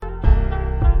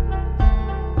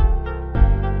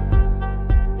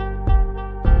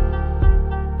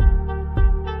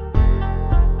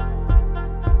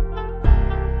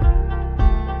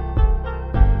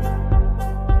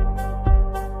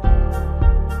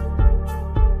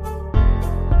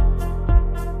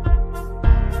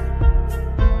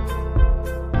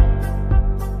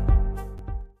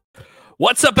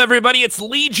What's up, everybody? It's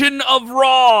Legion of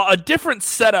Raw, a different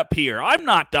setup here. I'm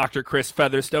not Dr. Chris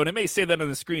Featherstone. It may say that on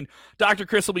the screen. Dr.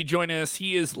 Chris will be joining us.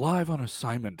 He is live on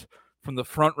assignment from the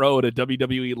front row at a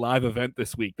WWE live event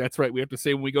this week. That's right. We have to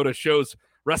say when we go to shows,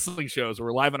 wrestling shows,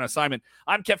 we're live on assignment.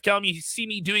 I'm Kev Kellum. You see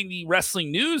me doing the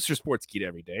wrestling news for Sportskeeda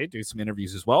every day, doing some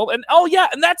interviews as well. And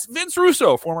and that's Vince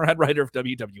Russo, former head writer of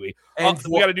WWE. And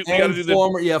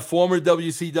former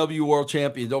WCW world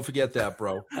champion. Don't forget that,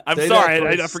 bro. I'm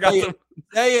sorry, I forgot to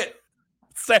say it.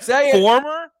 Say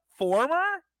it. Former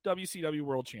WCW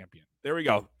world champion. There we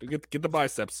go. Get the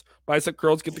biceps. Bicep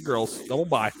curls, get the girls. Double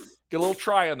bi. Get a little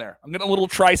tri in there. I'm getting a little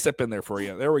tricep in there for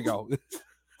you. There we go.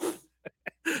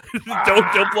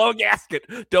 Don't blow a gasket.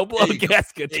 Don't blow a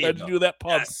gasket. Try to do that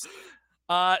pump. Yes.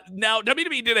 Now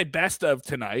WWE did a best of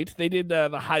tonight. They did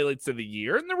the highlights of the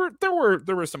year, and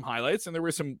there were some highlights and there were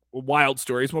some wild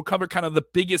stories. We'll cover kind of the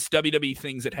biggest WWE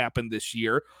things that happened this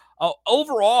year.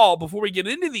 Overall, before we get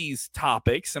into these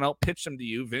topics, and I'll pitch them to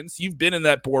you, Vince. You've been in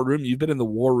that boardroom. You've been in the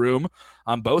war room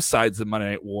on both sides of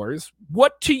Monday Night Wars.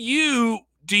 What do you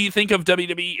think of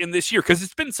WWE in this year? Because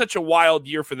it's been such a wild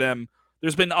year for them.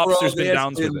 There's been ups, there's been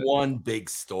downs. There's been one big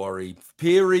story,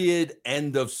 period,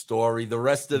 end of story. The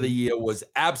rest of the year was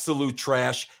absolute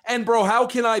trash. And, bro, how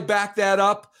can I back that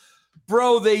up?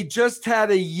 Bro, they just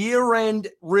had a year-end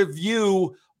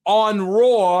review on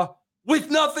Raw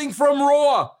with nothing from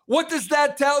Raw. What does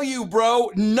that tell you, bro?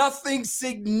 Nothing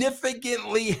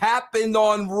significantly happened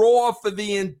on Raw for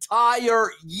the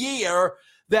entire year.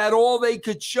 That all they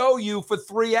could show you for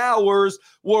 3 hours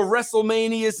were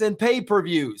WrestleManias and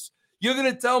pay-per-views. You're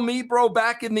going to tell me, bro,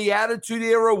 back in the Attitude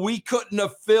Era, we couldn't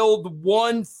have filled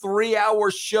 1 3-hour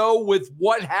show with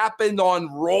what happened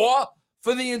on Raw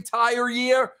for the entire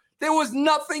year? There was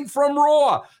nothing from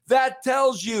Raw. That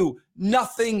tells you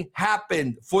nothing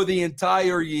happened for the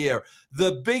entire year.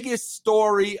 The biggest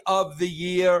story of the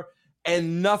year,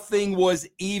 and nothing was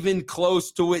even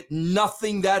close to it.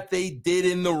 Nothing that they did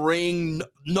in the ring.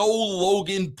 No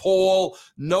Logan Paul,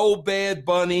 no Bad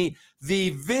Bunny.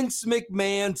 The Vince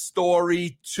McMahon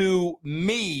story, to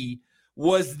me,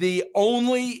 was the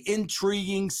only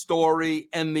intriguing story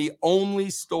and the only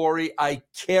story I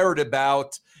cared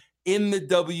about in the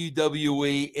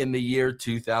WWE in the year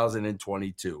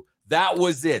 2022. That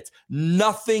was it.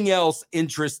 Nothing else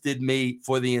interested me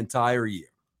for the entire year.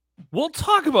 We'll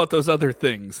talk about those other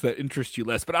things that interest you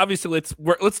less, but obviously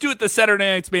let's do it the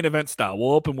Saturday Night's Main Event style.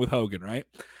 We'll open with Hogan, right?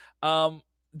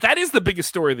 That is the biggest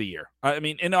story of the year. I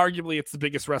mean, inarguably, it's the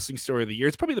biggest wrestling story of the year.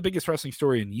 It's probably the biggest wrestling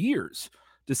story in years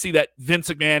to see that Vince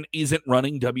McMahon isn't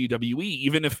running WWE,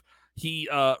 even if he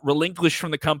relinquished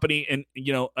from the company in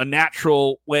a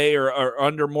natural way or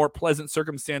under more pleasant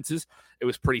circumstances. It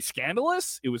was pretty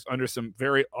scandalous. It was under some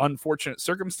very unfortunate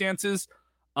circumstances.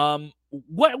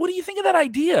 What do you think of that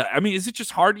idea? I mean, is it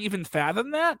just hard to even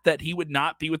fathom that he would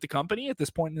not be with the company at this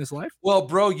point in his life? Well,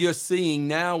 bro, you're seeing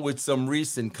now with some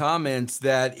recent comments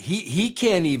that he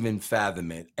can't even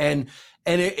fathom it. And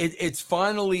it's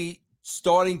finally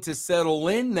starting to settle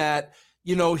in that,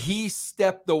 he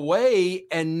stepped away,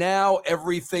 and now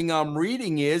everything I'm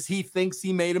reading is he thinks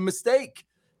he made a mistake.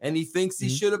 And he thinks he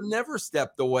should have never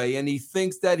stepped away. And he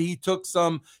thinks that he took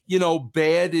some,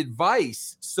 bad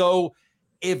advice. So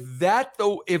if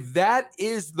that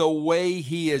is the way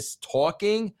he is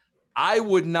talking, I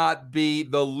would not be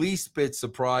the least bit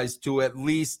surprised to at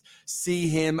least see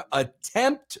him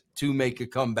attempt to make a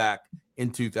comeback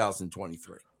in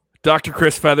 2023. Dr.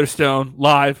 Chris Featherstone,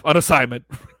 live on assignment.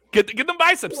 Get them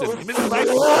biceps in.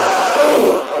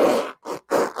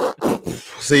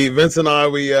 See, Vince and I,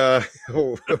 we got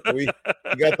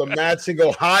the matching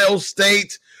Ohio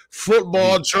State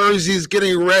football jerseys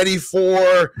getting ready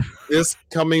for this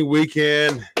coming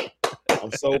weekend.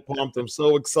 I'm so pumped. I'm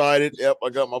so excited. Yep, I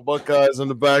got my Buckeyes in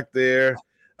the back there.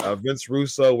 Vince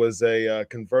Russo was a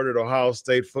converted Ohio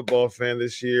State football fan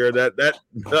this year. That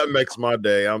makes my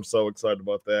day. I'm so excited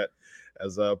about that.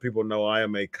 As people know, I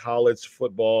am a college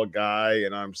football guy,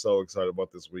 and I'm so excited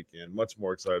about this weekend. Much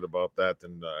more excited about that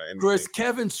than anything. Chris,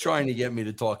 Kevin's trying to get me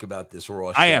to talk about this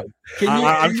Raw show. I am.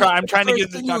 I'm trying to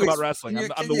get him to talk about wrestling.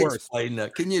 I'm the worst.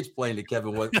 Can you explain to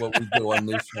Kevin what we do on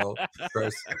this show,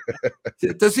 Chris?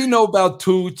 Does he know about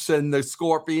Toots and the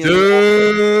Scorpion?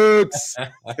 Toots!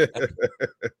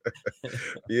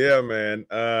 Yeah, man.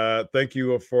 Thank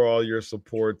you for all your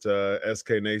support,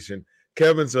 SK Nation.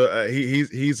 Kevin's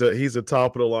he's a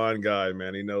top of the line guy,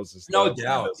 man. He knows his stuff. No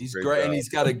doubt. He's great, and he's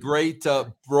got a great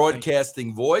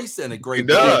broadcasting voice and a great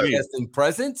broadcasting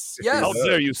presence. Yes.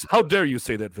 How dare you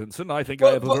say that, Vincent? I think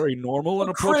I have a very normal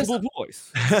and approachable voice.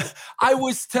 I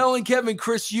was telling Kevin,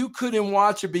 Chris, you couldn't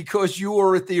watch it because you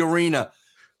were at the arena.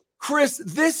 Chris,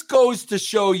 this goes to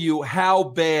show you how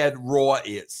bad Raw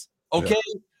is. Okay.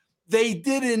 Yeah. They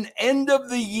did an end of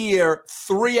the year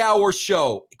 3-hour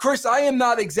show. Chris, I am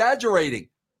not exaggerating.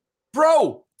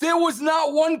 Bro, there was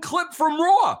not one clip from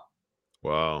Raw.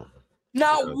 Wow.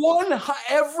 Not one.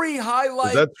 Every highlight.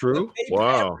 Is that true?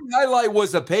 Wow. Every highlight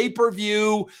was a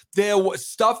pay-per-view. There was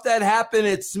stuff that happened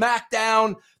at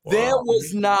SmackDown. Wow. There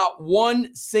was not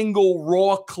one single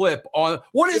Raw clip on.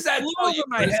 What is that? Over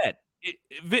my head.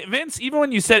 Vince, even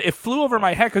when you said it flew over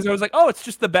my head, because I was like, oh, it's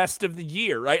just the best of the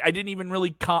year, right? I didn't even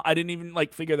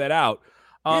like figure that out.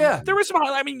 There was some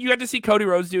highlight. I mean, you got to see Cody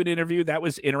Rhodes do an interview. That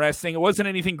was interesting. It wasn't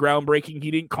anything groundbreaking.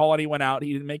 He didn't call anyone out.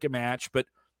 He didn't make a match, but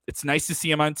it's nice to see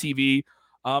him on TV.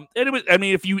 And it was, I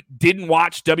mean, if you didn't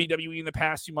watch WWE in the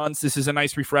past few months, this is a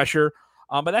nice refresher.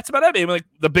 But that's about it. I mean, like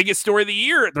the biggest story of the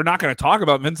year, they're not going to talk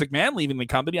about Vince McMahon leaving the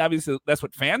company. Obviously, that's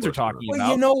what fans are talking about.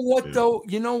 You know what, though?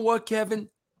 You know what, Kevin?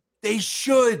 They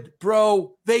should,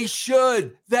 bro. They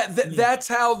should. That's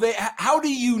how they. How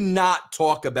do you not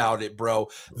talk about it, bro?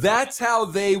 That's how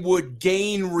they would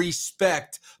gain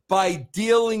respect, by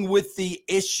dealing with the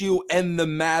issue and the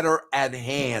matter at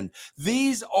hand.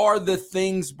 These are the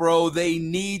things, bro, they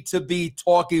need to be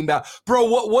talking about. Bro,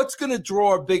 what's going to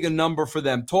draw a bigger number for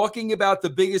them? Talking about the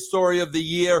biggest story of the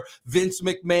year, Vince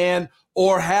McMahon,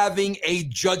 or having a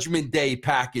Judgment Day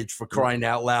package, for crying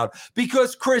out loud?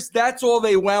 Because, Chris, that's all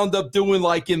they wound up doing,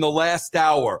 like in the last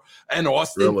hour. An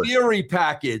Austin Theory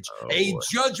package,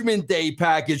 Judgment Day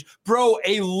package, bro,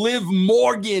 a Liv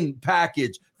Morgan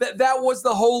package. That was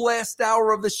the whole last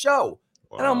hour of the show.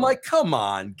 Wow. And I'm like, come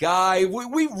on, guy.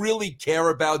 We really care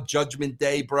about Judgment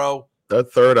Day, bro.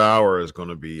 That third hour is going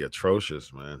to be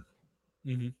atrocious, man.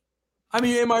 Mm-hmm. I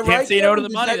mean, am I right? Can't say no to the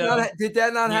money. Did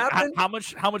that not happen? How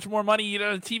much more money you get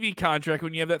on a TV contract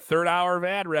when you have that third hour of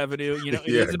ad revenue? You know,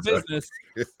 it's a business.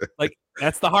 Like,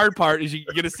 that's the hard part. Is you're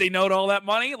going to say no to all that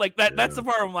money? Like that. Yeah. That's the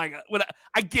part. I'm like,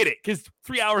 I get it, because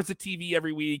 3 hours of TV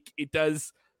every week, it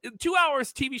does. 2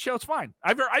 hours TV show, it's fine.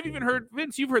 I've even heard,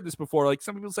 Vince, you've heard this before. Like,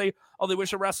 some people say, oh, they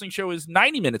wish a wrestling show is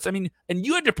 90 minutes. I mean, and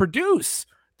you had to produce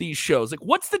these shows. Like,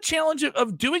 what's the challenge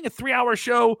of doing a 3-hour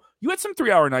show? You had some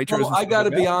 3-hour nitros. Well, I got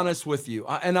to be honest with you,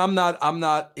 and I'm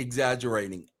not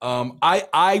exaggerating.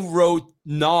 I wrote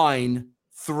 9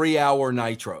 3-hour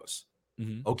nitros.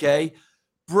 Mm-hmm. Okay,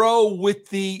 bro, with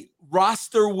the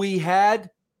roster we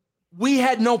had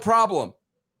no problem.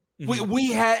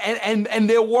 We had, and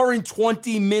there weren't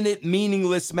 20-minute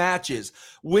meaningless matches.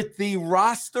 With the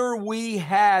roster we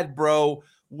had, bro,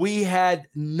 we had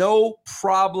no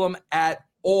problem at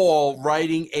all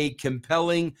writing a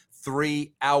compelling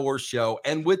 3-hour show.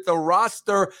 And with the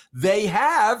roster they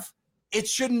have, it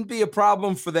shouldn't be a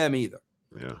problem for them either.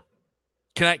 Yeah.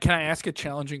 Can I ask a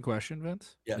challenging question,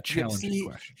 Vince? Yeah, a challenging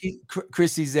question.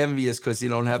 Chrissy's envious because he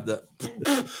don't have the.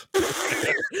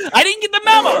 I didn't get the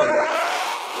memo.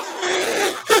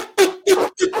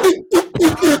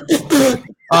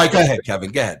 All right, go ahead,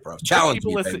 Kevin. Go ahead, bro. Challenge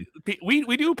me, listen.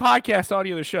 We do podcast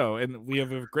audio of the show, and we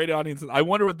have a great audience. I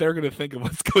wonder what they're going to think of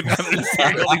what's going on in this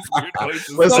series.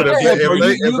 Listen,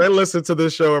 if they listen to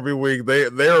this show every week,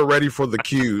 they are ready for the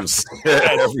cues.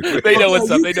 They know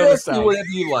what's up. They know the sound. Whatever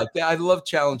you like. I love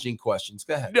challenging questions.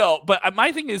 Go ahead. No, but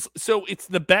my thing is, so it's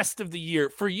the best of the year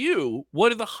for you.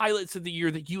 What are the highlights of the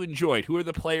year that you enjoyed? Who are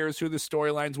the players? Who are the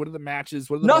storylines? What are the matches?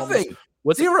 What are the nothing? Moments?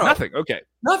 What's zero? Nothing. Okay.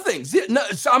 Nothing. No,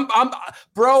 so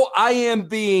bro. I am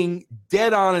being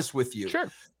dead honest with you. Sure.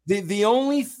 The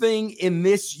only thing in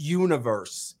this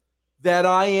universe that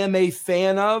I am a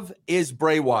fan of is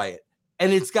Bray Wyatt,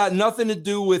 and it's got nothing to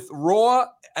do with Raw.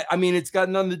 I mean, it's got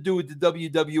nothing to do with the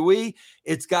WWE.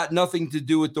 It's got nothing to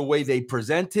do with the way they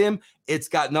present him. It's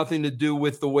got nothing to do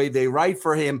with the way they write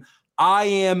for him. I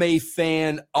am a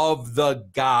fan of the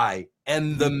guy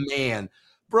and the man.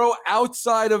 Bro,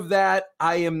 outside of that,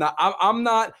 I am not. I'm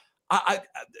not.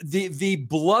 The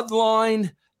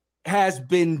bloodline has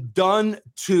been done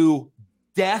to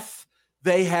death.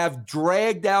 They have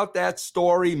dragged out that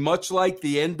story, much like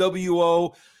the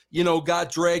NWO,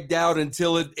 got dragged out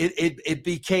until it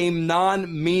became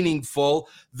non-meaningful.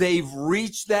 They've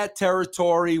reached that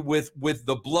territory with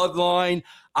the bloodline.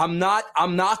 I'm not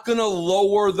going to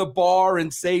lower the bar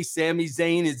and say Sami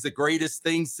Zayn is the greatest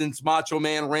thing since Macho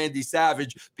Man Randy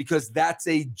Savage, because that's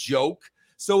a joke.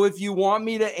 So if you want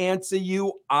me to answer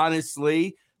you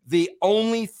honestly, the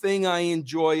only thing I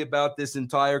enjoy about this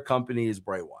entire company is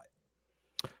Bray Wyatt.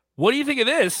 What do you think of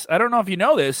this? I don't know if you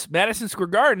know this. Madison Square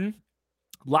Garden,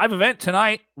 live event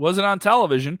tonight, wasn't on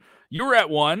television. You were at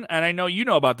one, and I know you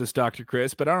know about this, Dr.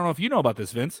 Chris, but I don't know if you know about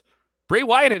this, Vince. Bray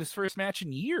Wyatt had his first match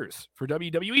in years for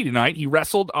WWE tonight. He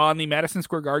wrestled on the Madison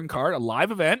Square Garden card, a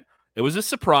live event. It was a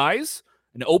surprise.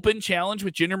 an open challenge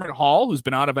with Jinder Mahal, who's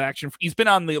been out of action. He's been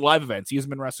on the live events. He hasn't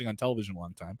been wrestling on television a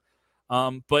long time.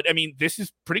 But I mean, this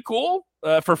is pretty cool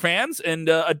for fans, and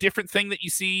a different thing that you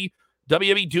see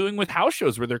WWE doing with house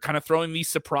shows where they're kind of throwing these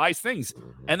surprise things.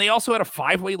 And they also had a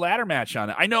 5-way ladder match on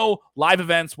it. I know live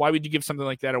events, why would you give something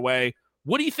like that away?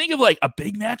 What do you think of like a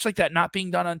big match like that not being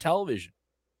done on television?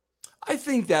 I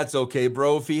think that's okay,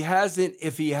 bro. If he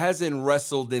hasn't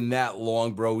wrestled in that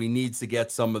long, bro, he needs to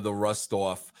get some of the rust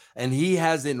off. And he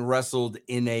hasn't wrestled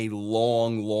in a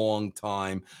long, long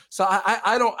time. So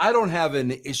I don't have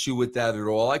an issue with that at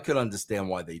all. I could understand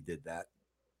why they did that.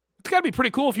 It's got to be pretty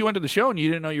cool if you went to the show and you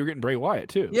didn't know you were getting Bray Wyatt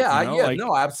too. Yeah, you know?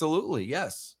 No, absolutely.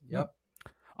 Yes. Yep.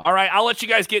 All right, I'll let you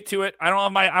guys get to it. I don't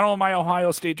have my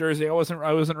Ohio State jersey. I wasn't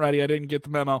ready. I didn't get the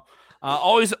memo.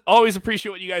 Always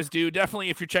appreciate what you guys do. Definitely,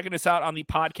 if you're checking us out on the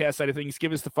podcast side of things,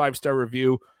 give us the 5-star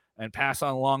review and pass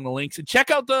on along the links. And check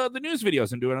out the news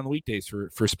videos and do it on the weekdays for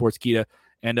Sportskeeda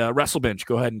and WrestleBench.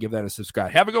 Go ahead and give that a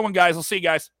subscribe. Have a good one, guys. I'll see you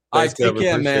guys. All right, take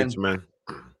care, man.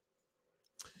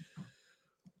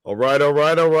 All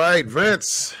right,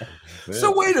 Vince.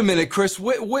 So wait a minute, Chris.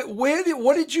 What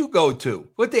did you go to?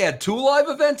 What, they had 2 live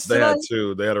events tonight? They had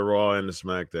 2. They had a Raw and a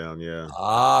SmackDown.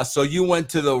 Yeah. So you went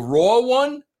to the Raw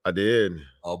one? I did.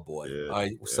 Oh boy. Yeah, All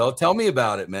right. So tell me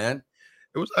about it, man.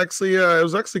 It was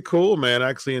actually cool, man. I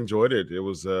actually enjoyed it. It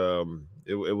was the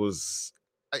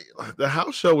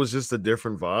house show was just a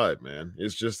different vibe, man.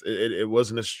 It's just it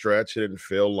wasn't a stretch. It didn't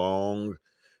feel long.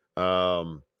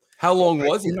 How long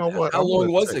was it? You know what? How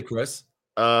long was it, Chris?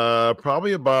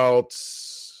 Probably about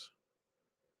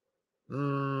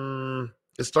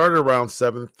it started around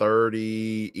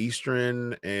 7:30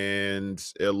 Eastern, and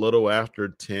a little after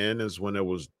 10 is when it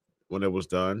was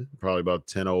done. Probably about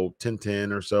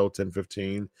 10:10 or so,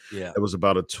 10:15. Yeah. It was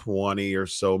about a 20 or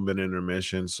so minute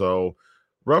intermission. So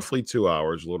roughly 2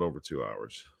 hours, a little over 2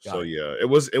 hours. Yeah, it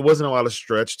wasn't a lot of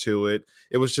stretch to it.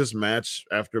 It was just match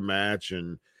after match,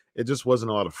 and it just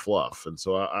wasn't a lot of fluff. And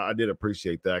so I did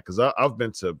appreciate that, because I've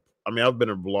been to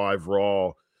live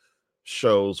Raw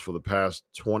shows for the past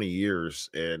 20 years,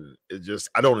 and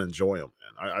I don't enjoy them,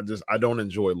 man. I don't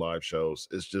enjoy live shows.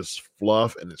 It's just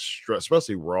fluff, and it's stress,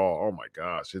 especially Raw. Oh my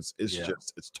gosh, it's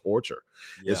torture.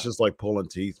 Yeah. It's just like pulling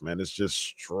teeth, man. It's just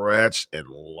stretched and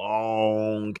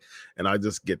long, and I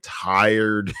just get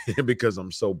tired because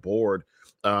I'm so bored.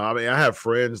 I have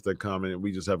friends that come in and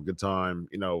we just have a good time.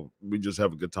 We just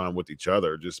have a good time with each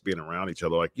other, just being around each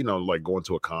other, like going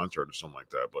to a concert or something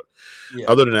like that. But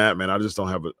other than that, man, I just don't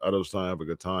have a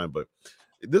good time. But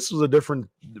this was a different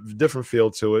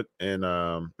feel to it, and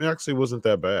it actually wasn't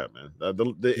that bad, man.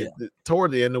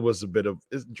 Toward the end, it was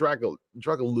it dragged a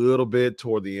little bit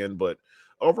toward the end, but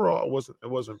overall, it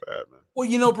wasn't bad, man.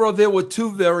 Well, bro, there were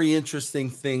 2 very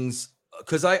interesting things.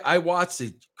 Because I watched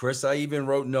it, Chris. I even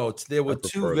wrote notes. There were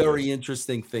 2 very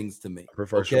interesting things to me. I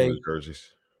prefer jerseys.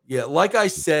 Yeah, like I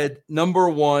said, number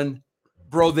 1,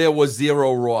 bro, there was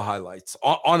 0 Raw highlights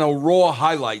on a Raw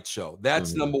highlight show.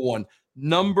 That's number 1.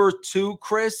 Number 2,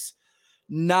 Chris,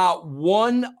 not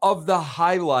one of the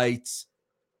highlights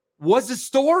was a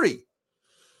story.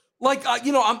 Like,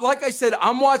 like I said,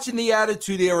 I'm watching the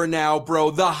Attitude Era now,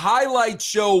 bro. The highlight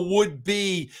show would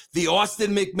be the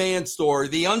Austin McMahon story,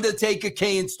 the Undertaker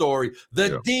Kane story,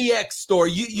 the DX story.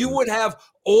 You would have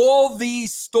all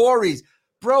these stories.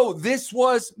 Bro, this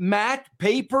was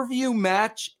pay-per-view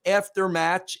match after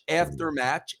match after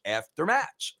match after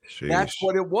match. Sheesh. That's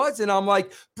what it was. And I'm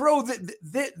like, bro,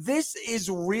 this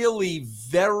is really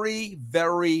very,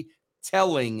 very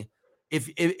telling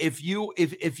if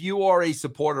you are a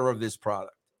supporter of this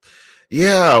product.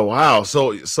 Yeah, wow.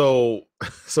 So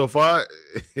if I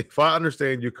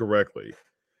understand you correctly,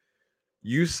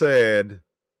 you said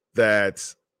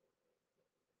that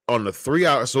on the 3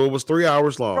 hours, so it was 3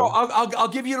 hours long. Bro, I'll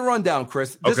give you the rundown,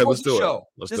 Chris. This okay, was let's do show.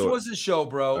 it. This was a show,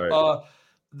 bro. Right.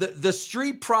 The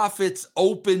Street Profits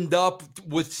opened up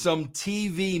with some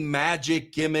TV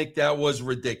magic gimmick that was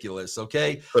ridiculous,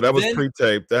 okay? But that was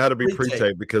pre-taped. That had to be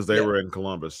pre-taped because they were in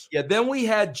Columbus. Yeah, then we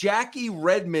had Jackie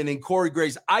Redmond and Corey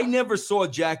Graves. I never saw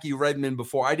Jackie Redmond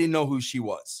before. I didn't know who she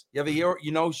was. You ever hear?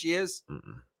 You know who she is?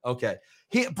 Mm-mm. Okay.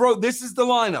 Bro, this is the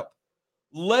lineup.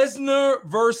 Lesnar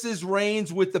versus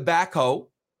Reigns with the backhoe.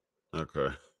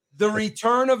 Okay. The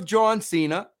return of John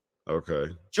Cena. Okay.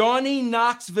 Johnny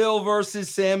Knoxville versus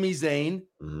Sami Zayn.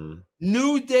 Mm-hmm.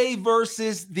 New Day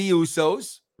versus the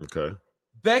Usos. Okay.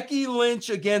 Becky Lynch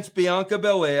against Bianca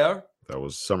Belair. That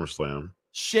was SummerSlam.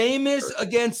 Sheamus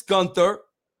against Gunther.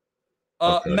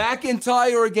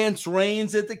 McIntyre against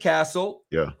Reigns at the Castle.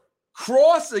 Yeah.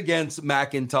 Cross against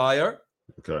McIntyre.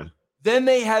 Okay. Then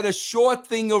they had a short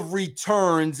thing of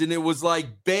returns, and it was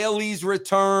like Bailey's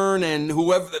return and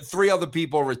whoever, 3 other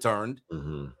people returned.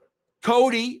 Mm-hmm.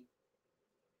 Cody,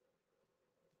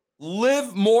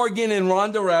 Liv Morgan and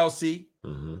Ronda Rousey,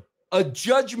 Mm-hmm. a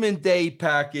Judgment Day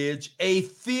package, a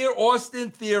Austin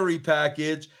Theory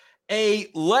package, a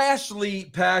Lashley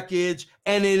package,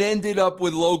 and it ended up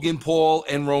with Logan Paul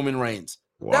and Roman Reigns.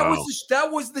 Wow.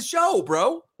 That was the show,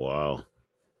 bro. Wow.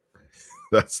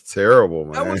 That's terrible,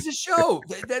 man. That was the show.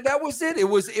 that was it.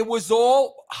 It was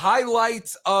all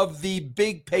highlights of the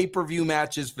big pay-per-view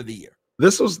matches for the year.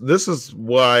 This is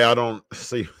why I don't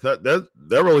see that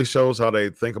really shows how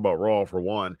they think about Raw, for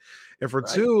one. And for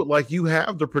two, like, you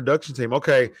have the production team.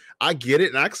 Okay, I get it,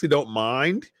 and I actually don't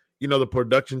mind, the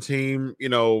production team,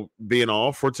 being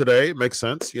off for today. It makes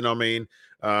sense. You know what I mean?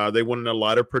 They wanted a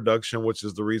lighter production, which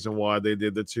is the reason why they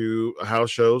did the 2 house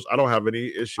shows. I don't have any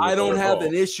issue with I don't that have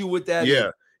an issue with that.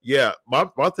 Yeah.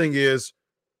 My thing is,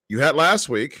 you had last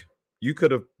week, you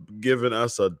could have given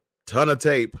us a ton of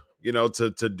tape,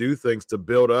 to do things to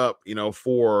build up,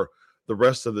 for the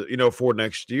rest of the, for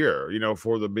next year,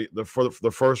 for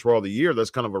the first Raw of the year.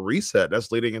 That's kind of a reset.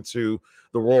 That's leading into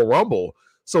the Royal Rumble.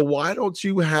 So why don't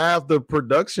you have the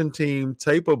production team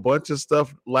tape a bunch of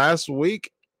stuff last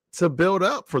week to build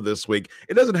up for this week?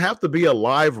 It doesn't have to be a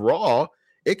live Raw.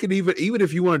 It can even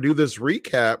if you want to do this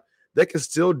recap, they can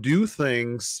still do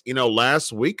things,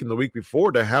 last week and the week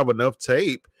before to have enough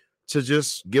tape to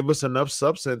just give us enough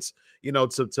substance,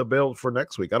 to build for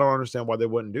next week. I don't understand why they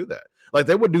wouldn't do that. Like,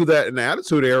 they would do that in the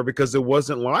Attitude Era because it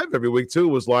wasn't live every week too.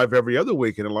 It was live every other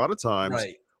week. And a lot of times,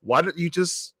 why didn't you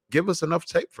just give us enough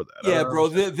tape for that? Yeah, bro,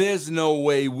 there's no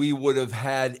way we would have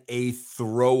had a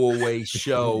throwaway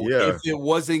show if it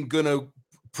wasn't going to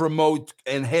promote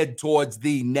and head towards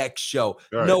the next show.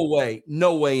 Right.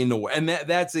 No way in the world. And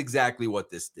that's exactly what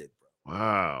this did, bro.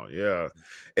 Wow. Yeah.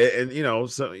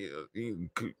 And so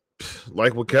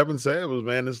like what Kevin said was,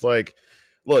 man, it's like,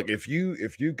 look, if you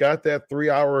got that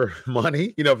 3-hour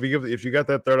money, if you got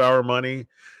that 3rd-hour money,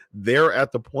 they're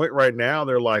at the point right now,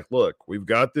 they're like, look, we've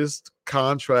got this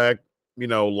contract,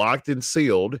 locked and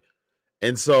sealed.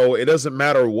 And so it doesn't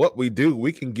matter what we do,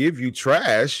 we can give you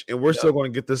trash and we're still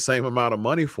going to get the same amount of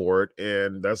money for it.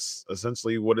 And that's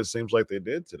essentially what it seems like they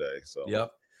did today. So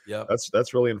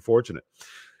that's really unfortunate.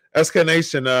 SK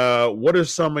Nation, what are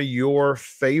some of your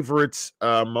favorite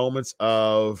moments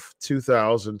of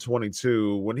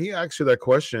 2022? When he asked you that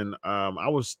question, I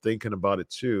was thinking about it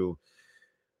too.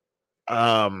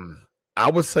 I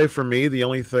would say for me, the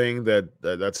only thing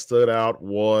that stood out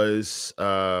was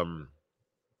the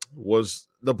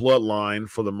Bloodline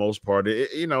for the most part. It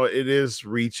is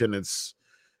reaching its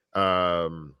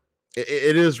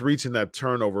it is reaching that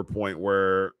turnover point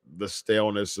where the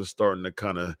staleness is starting to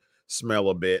kind of smell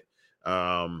a bit.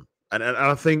 And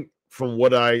I think from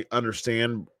what I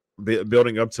understand,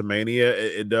 building up to Mania,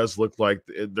 it does look like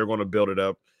they're going to build it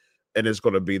up, and it's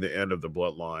going to be the end of the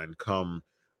Bloodline come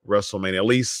WrestleMania, at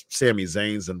least Sami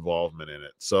Zayn's involvement in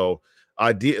it. So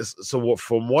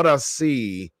from what I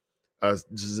see,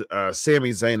 Sami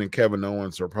Zayn and Kevin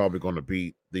Owens are probably going to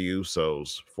beat the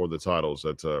Usos for the titles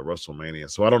at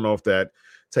WrestleMania. So I don't know if that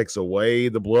takes away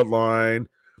the Bloodline.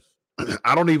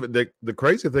 I don't even the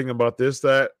crazy thing about this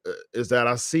is that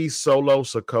I see Solo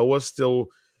Sikoa still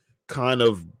kind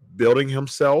of building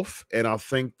himself, and I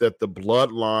think that the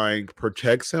Bloodline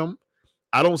protects him.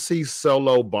 I don't see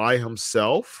Solo by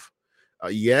himself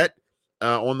yet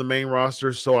on the main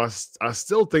roster, so I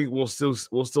still think we'll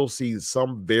still see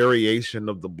some variation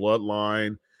of the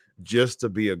Bloodline just to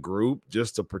be a group,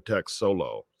 just to protect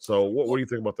Solo. So what do you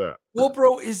think about that? Well,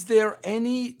 bro, is there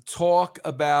any talk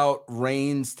about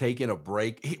Reigns taking a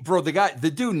break?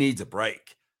 The dude needs a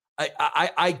break.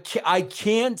 I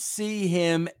can't see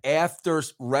him after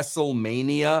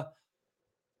WrestleMania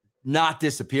not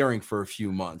disappearing for a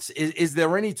few months. Is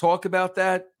there any talk about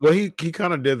that? Well, he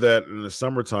kind of did that in the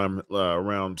summertime,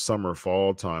 around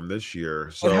fall time this year.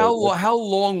 So but how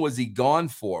long was he gone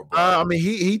for, bro? I mean,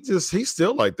 he's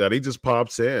still like that. He just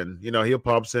pops in. He'll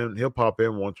pop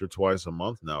in once or twice a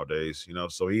month nowadays.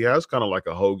 So he has kind of like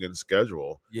a Hogan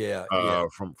schedule.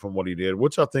 From what he did,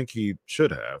 which I think he should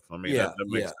have. I mean, that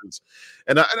makes sense.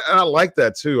 And I like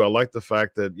that too. I like the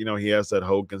fact that he has that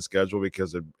Hogan schedule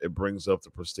because it brings up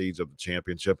the prestige of the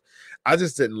championship. I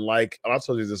just didn't like, I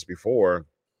told you this before,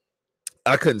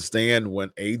 I couldn't stand when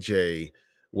AJ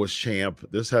was champ.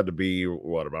 This had to be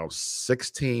about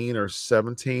 16 or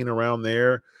 17 around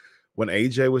there when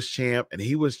AJ was champ, and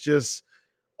he was just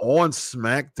on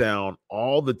SmackDown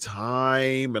all the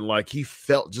time, and like he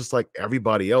felt just like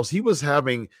everybody else. He was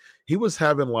having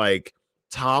like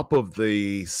top of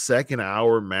the second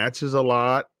hour matches a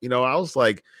lot. I was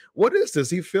like, what is this?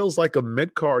 He feels like a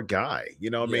mid-card guy,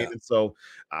 what I mean? And so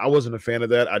I wasn't a fan of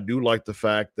that. I do like the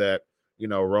fact that,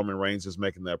 Roman Reigns is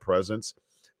making that presence.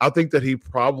 I think that he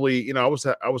probably, I was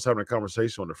having a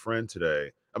conversation with a friend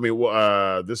today.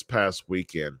 This past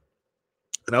weekend.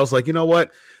 And I was like, you know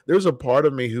what? There's a part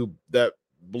of me that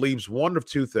believes one of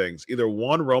two things. Either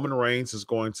one, Roman Reigns is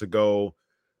going to go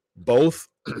both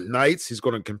nights. He's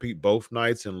going to compete both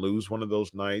nights and lose one of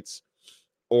those nights.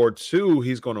 Or two,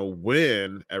 he's going to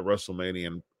win at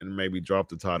WrestleMania and maybe drop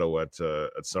the title at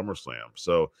SummerSlam.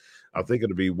 So I think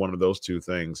it'll be one of those two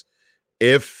things.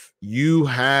 If you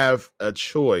have a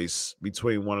choice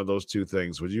between one of those two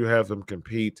things, would you have him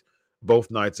compete both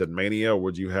nights at Mania, or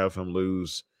would you have him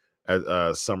lose at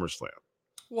SummerSlam?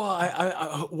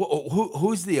 Well,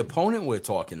 who's the opponent we're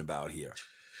talking about here?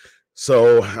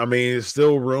 So, it's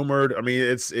still rumored.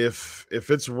 It's if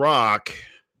it's Rock,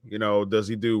 does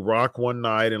he do Rock one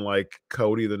night and like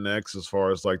Cody the next, as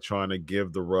far as like trying to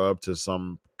give the rub to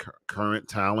some current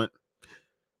talent?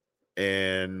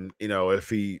 And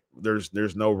if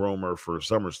there's no rumor for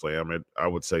SummerSlam, I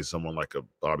would say someone like a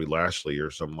Bobby Lashley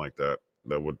or something like that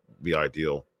would be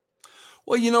ideal.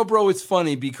 Well, bro, it's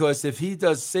funny because if he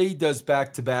does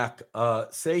back-to-back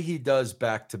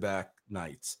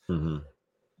nights. Mm-hmm.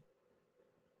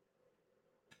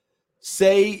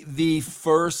 Say the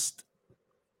first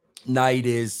night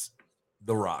is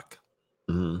The Rock.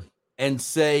 Mm-hmm. And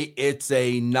say it's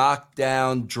a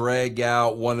knockdown, drag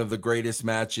out, one of the greatest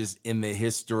matches in the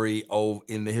history of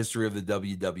the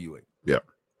WWE. Yeah.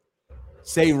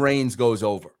 Say Reigns goes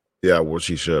over. Yeah, which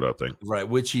he should, I think. Right,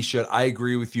 which he should. I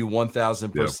agree with you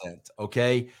 1,000%.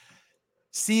 Okay.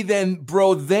 See, then,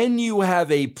 bro, then you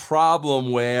have a problem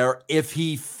where if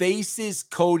he faces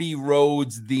Cody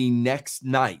Rhodes the next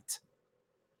night,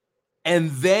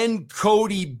 and then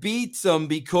Cody beats him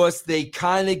because they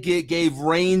kind of gave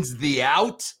Reigns the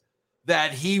out,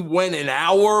 that he went an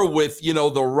hour with,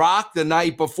 The Rock the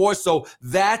night before. So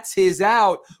that's his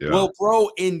out. Yeah. Well, bro,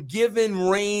 in giving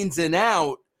Reigns an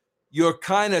out, you're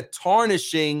kind of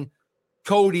tarnishing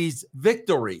Cody's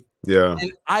victory. Yeah.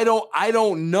 And I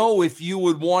don't know if you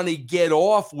would want to get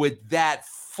off with that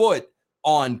foot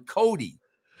on Cody.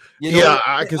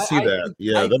 I can see that.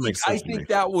 That makes sense. I think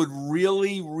that would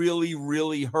really, really,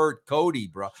 really hurt Cody,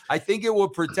 bro. I think it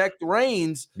would protect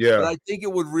Reigns, but I think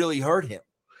it would really hurt him.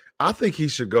 I think he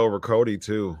should go over Cody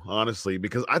too, honestly,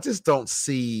 because I just don't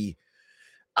see.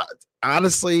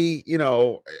 Honestly,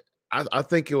 I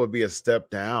think it would be a step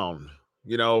down,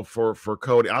 for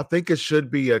Cody. I think it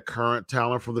should be a current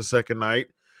talent for the second night,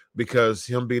 because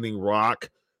him beating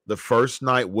Rock the first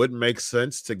night would make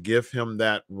sense to give him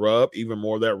that rub, even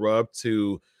more that rub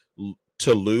to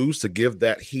lose, to give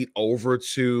that heat over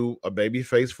to a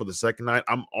babyface for the second night.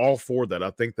 I'm all for that.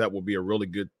 I think that would be a really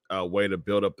good way to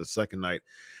build up the second night.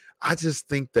 I just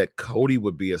think that Cody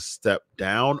would be a step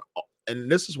down.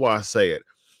 And this is why I say it,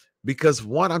 because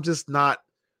one, I'm just not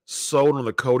sold on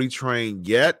the Cody train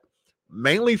yet.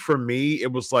 Mainly for me,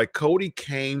 it was like Cody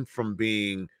came from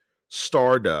being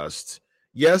Stardust.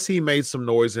 Yes, he made some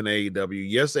noise in AEW.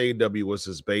 Yes, AEW was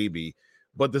his baby.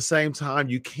 But at the same time,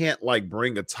 you can't like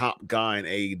bring a top guy in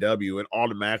AEW and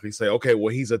automatically say, okay,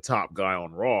 well, he's a top guy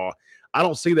on Raw. I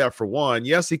don't see that for one.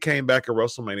 Yes, he came back at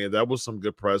WrestleMania. That was some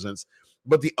good presence.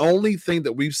 But the only thing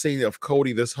that we've seen of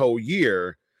Cody this whole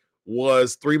year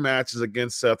was 3 matches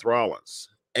against Seth Rollins.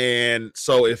 And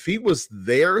so if he was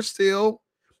there still,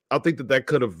 I think that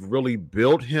could have really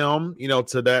built him,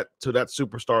 to that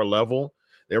superstar level.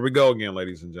 There we go again,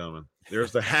 ladies and gentlemen.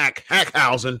 There's the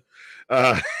Hackhausen.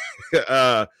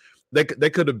 They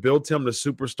could have built him to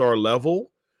superstar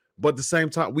level, but at the same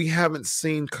time, we haven't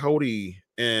seen Cody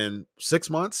in 6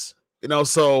 months.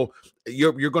 So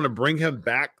you're going to bring him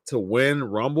back to win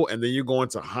Rumble, and then you're going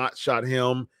to hot shot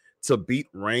him to beat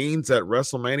Reigns at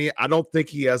WrestleMania. I don't think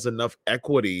he has enough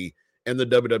equity in the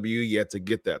WWE yet to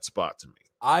get that spot to me.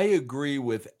 I agree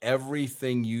with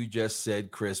everything you just said,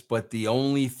 Chris, but the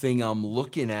only thing I'm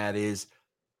looking at is,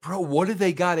 bro, what do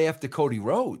they got after Cody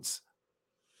Rhodes?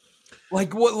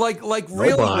 Like what? Like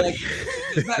really? Like,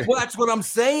 well, that's what I'm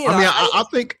saying. I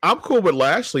think I'm cool with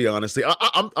Lashley, honestly.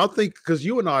 I think because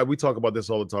you and we talk about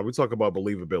this all the time. We talk about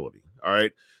believability. All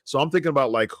right. So I'm thinking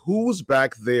about like who's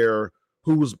back there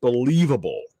who's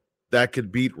believable that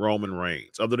could beat Roman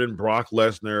Reigns, other than Brock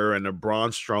Lesnar and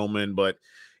Braun Strowman, but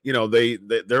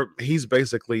he's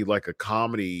basically like a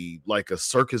comedy, like a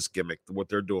circus gimmick, what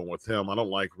they're doing with him. I don't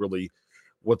like really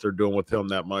what they're doing with him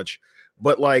that much,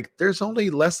 but like there's only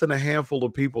less than a handful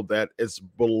of people that it's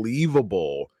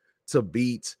believable to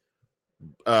beat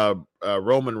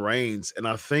Roman Reigns, and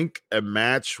I think a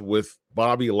match with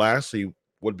Bobby Lashley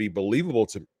would be believable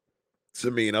to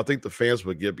me, and I think the fans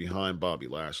would get behind Bobby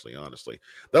Lashley. Honestly,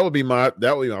 that would be my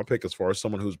pick as far as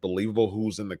someone who's believable,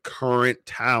 who's in the current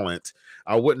talent.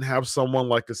 I wouldn't have someone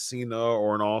like a Cena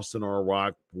or an Austin or a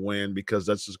Rock win because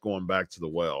that's just going back to the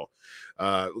well.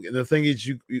 And the thing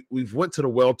is, we've went to the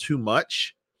well too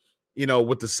much,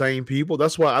 with the same people.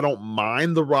 That's why I don't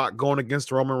mind The Rock going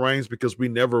against Roman Reigns, because we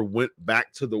never went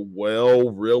back to the well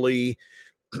really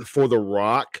for The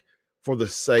Rock for the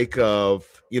sake of,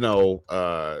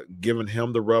 giving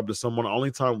him the rub to someone. The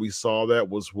only time we saw that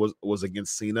was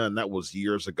against Cena, and that was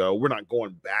years ago. We're not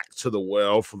going back to the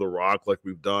well for The Rock like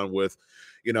we've done with,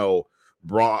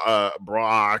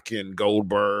 Brock and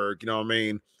Goldberg, you know what I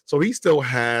mean? So he still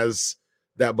has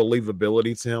that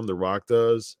believability to him, The Rock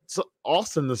does. So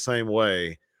Austin the same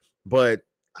way, but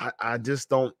I just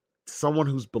don't, someone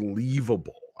who's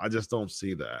believable. I just don't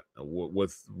see that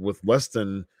with less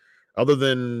than, other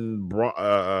than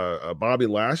Bobby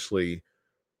Lashley.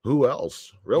 Who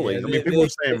else really? Yeah, People are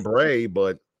saying Bray,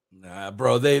 but nah,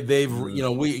 bro, they've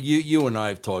you and I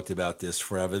have talked about this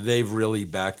forever. They've really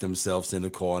backed themselves in the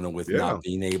corner with not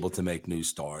being able to make new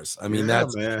stars. I mean,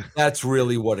 that's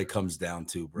really what it comes down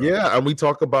to, bro. Yeah, and we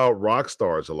talk about rock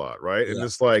stars a lot, right? And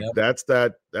it's like that's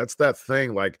that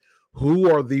thing. Like, who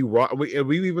are the rock?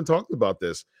 We've even talked about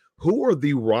this. Who are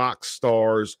the rock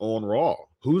stars on Raw?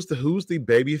 Who's the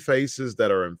baby faces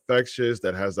that are infectious,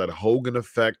 that has that Hogan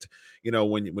effect?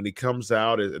 When he comes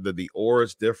out, the aura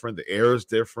is different, the air is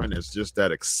different. It's just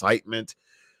that excitement,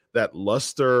 that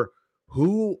luster.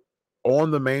 Who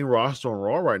on the main roster on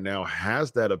Raw right now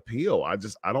has that appeal? I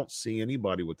don't see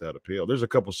anybody with that appeal. There's a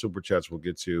couple super chats we'll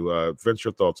get to. Vince,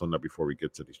 your thoughts on that before we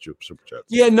get to these super chats?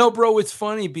 Yeah, no, bro, it's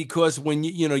funny because when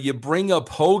you bring up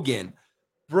Hogan,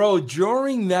 bro,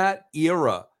 during that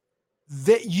era,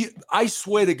 I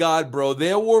swear to God, bro,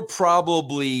 there were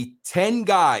probably 10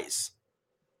 guys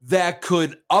that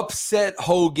could upset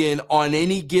Hogan on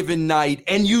any given night,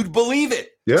 and you'd believe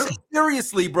it. Yeah.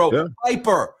 Seriously, bro. Yeah.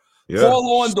 Piper, yeah.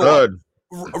 Paul Orndorff,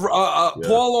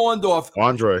 Paul Orndorff.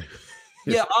 Andre.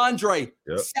 Yeah, Andre,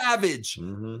 Yep. Savage,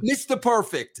 Mhm. Mr.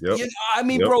 Perfect. Yep.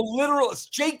 Bro, literal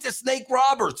Jake the Snake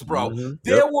Roberts, bro. Mhm.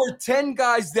 There were 10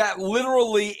 guys that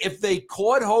literally, if they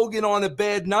caught Hogan on a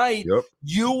bad night,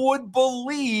 you would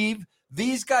believe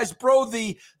these guys, bro.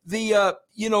 The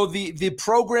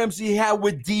programs he had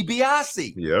with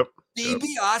DiBiase. Yep.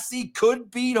 DiBiase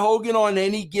could beat Hogan on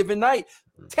any given night.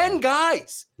 10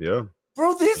 guys. Yeah.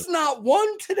 Bro, there's not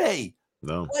one today.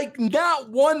 No. Like,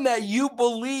 not one that you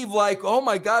believe, like, oh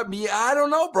my God, I don't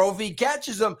know, bro. If he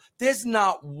catches him, there's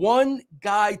not one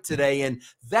guy today, and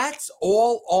that's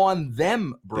all on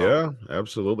them, bro. Yeah,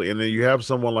 absolutely. And then you have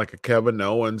someone like a Kevin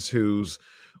Owens who's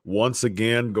once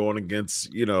again going against,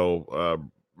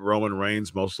 Roman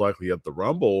Reigns, most likely at the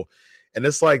Rumble. And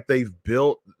it's like they've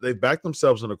backed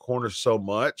themselves in a corner so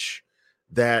much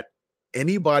that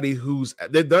anybody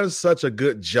they've done such a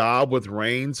good job with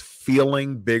Reigns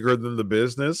feeling bigger than the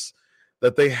business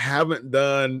that they haven't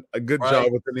done a good job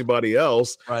with anybody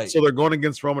else. Right. So they're going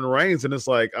against Roman Reigns, and it's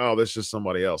like, oh, that's just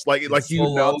somebody else. Like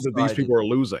that these people are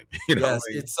losing. Yes,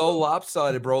 it's so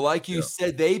lopsided, bro. Like you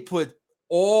said, they put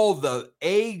all the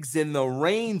eggs in the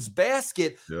Reigns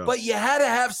basket, but you had to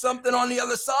have something on the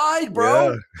other side,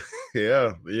 bro.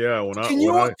 Yeah. Can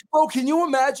you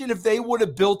imagine if they would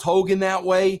have built Hogan that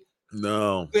way?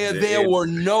 No, there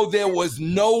was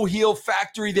no heel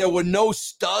factory. There were no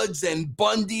studs and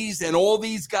Bundys and all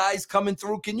these guys coming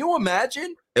through. Can you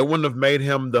imagine? It wouldn't have made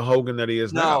him the Hogan that he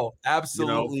is now. No,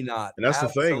 absolutely not. And that's the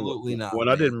thing. Absolutely not. When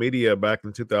I did media back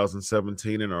in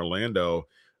 2017 in Orlando,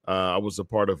 I was a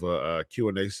part of a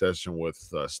Q&A session with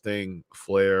Sting,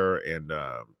 Flair, and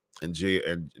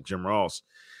Jim Ross.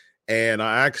 And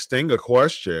I asked Sting a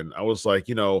question. I was like,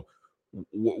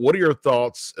 what are your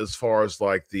thoughts as far as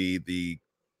like the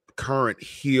current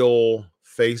heel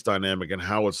face dynamic and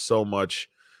how it's so much,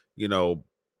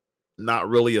 not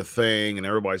really a thing, and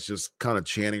everybody's just kind of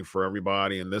chanting for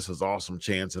everybody, and this is awesome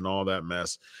chants and all that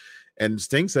mess. And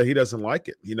Sting said he doesn't like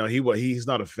it. He's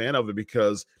not a fan of it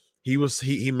because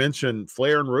he mentioned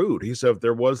Flair and Rude. He said if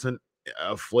there wasn't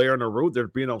a Flair and a Rude,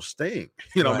 there'd be no Sting.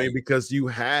 What I mean? Because you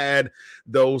had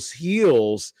those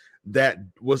heels that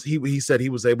he said he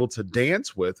was able to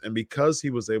dance with, and because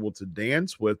he was able to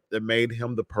dance with, it made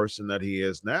him the person that he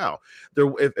is now.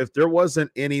 If there wasn't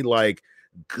any like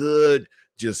good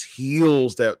just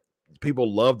heels that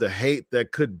people love to hate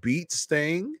that could beat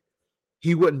Sting,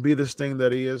 he wouldn't be the Sting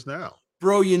that he is now.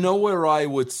 Bro, you know where I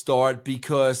would start?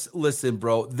 Because listen,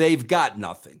 bro, they've got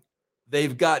nothing.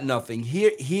 They've got nothing.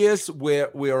 Here's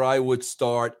where I would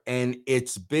start, and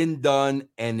it's been done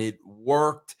and it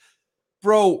worked.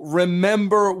 Bro,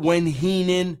 remember when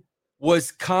Heenan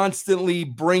was constantly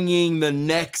bringing the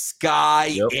next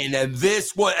guy in, and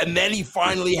then he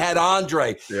finally had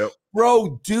Andre. Yep.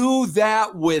 Bro, do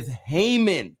that with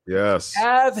Heyman. Yes.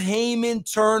 Have Heyman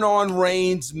turn on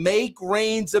Reigns, make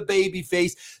Reigns a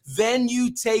babyface. Then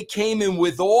you take Heyman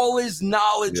with all his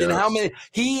knowledge and how many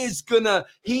he is gonna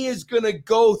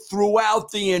go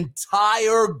throughout the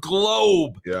entire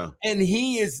globe. Yeah. And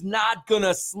he is not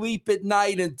gonna sleep at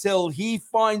night until he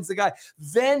finds the guy.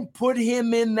 Then put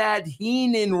him in that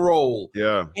Heenan role.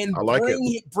 Yeah. And I like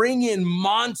bring in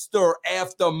monster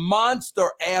after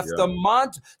monster after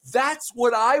monster. That's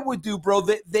what I would do, bro.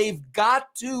 They've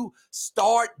got to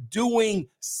start doing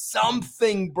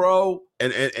something, bro.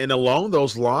 And along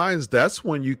those lines, that's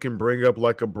when you can bring up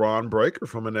like a Braun Breaker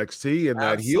from NXT and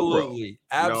that heel role.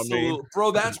 Absolutely. I mean?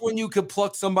 Bro, that's when you could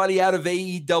pluck somebody out of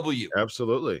AEW.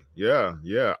 Absolutely. Yeah.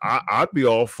 I'd be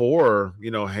all for,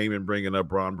 Heyman bringing up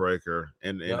Braun Breaker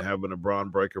and having a Braun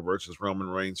Breaker versus Roman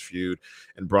Reigns feud,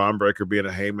 and Braun Breaker being a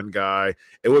Heyman guy.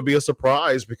 It would be a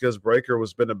surprise because Breaker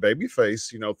was been a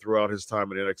babyface, throughout his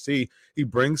time at NXT. He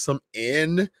brings some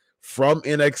in from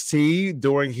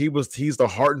NXT he's the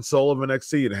heart and soul of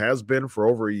NXT. It has been for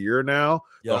over a year now.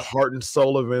 The heart and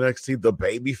soul of NXT, the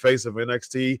baby face of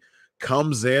NXT,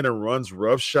 comes in and runs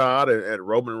roughshod at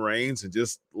Roman Reigns and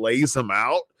just lays him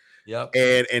out. Yep.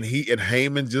 And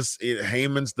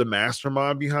Heyman's the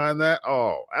mastermind behind that.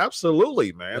 Oh,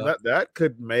 absolutely, man. That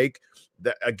could make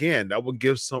that again, that would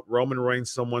give some Roman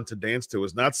Reigns someone to dance to.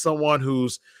 It's not someone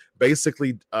who's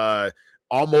basically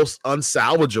almost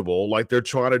unsalvageable, like they're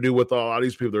trying to do with all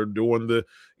these people. They're doing the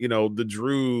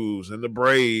Drews and the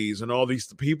Brays and all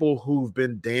these people who've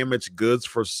been damaged goods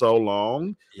for so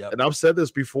long. Yep. And I've said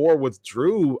this before with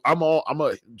Drew.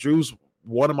 Drew's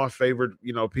one of my favorite,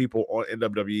 people on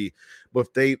WWE,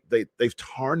 but they've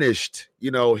tarnished,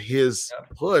 his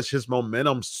push, his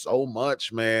momentum so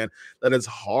much, man, that it's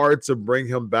hard to bring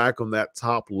him back on that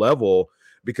top level.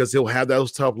 Because he'll have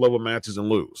those top level matches and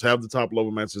lose. Have the top level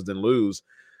matches then lose.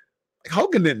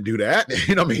 Hogan didn't do that.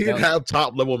 He didn't have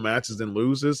top level matches and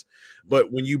loses.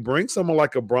 But when you bring someone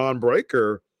like a Braun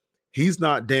Breaker, he's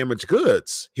not damaged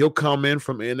goods. He'll come in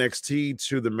from NXT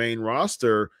to the main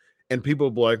roster, and people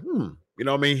will be like,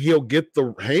 he'll get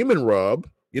the Heyman rub,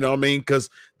 because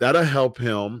that'll help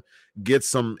him get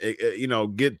some,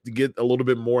 get a little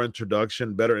bit more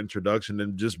better introduction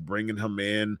than just bringing him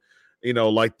in.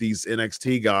 Like these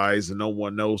NXT guys and no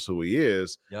one knows who he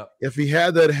is. Yep. If he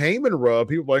had that Heyman rub,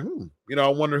 people are like, I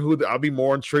wonder I'll be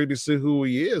more intrigued to see who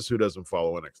he is who doesn't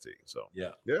follow NXT. So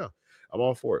yeah, I'm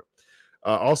all for it.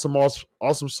 Awesome sauce,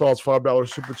 $5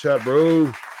 super chat,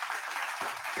 bro.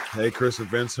 Hey, Chris and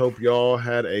Vince, hope y'all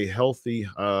had a healthy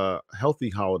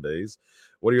holidays.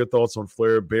 What are your thoughts on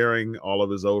Flair burying all of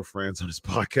his old friends on his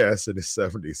podcast in his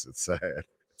 70s? It's sad.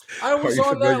 I was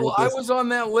on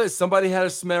that list. Somebody had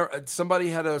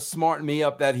to smarten me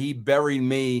up that he buried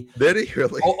me. Did he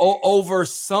really? Over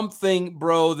something,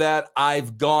 bro, that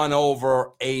I've gone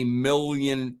over a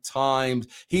million times.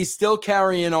 He's still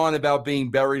carrying on about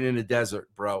being buried in a desert,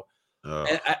 bro.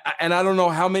 And I don't know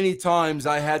how many times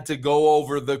I had to go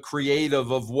over the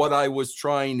creative of what I was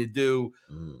trying to do.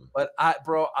 But I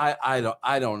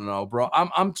don't know, bro.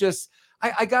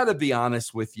 I gotta be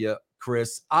honest with you,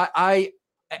 Chris.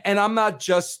 And I'm not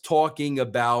just talking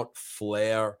about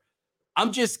Flair.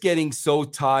 I'm just getting so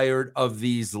tired of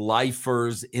these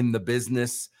lifers in the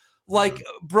business. Like,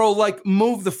 bro,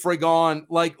 move the frig on.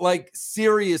 Like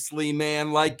seriously,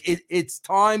 man. Like it's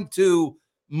time to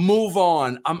move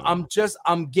on.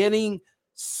 I'm getting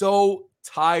so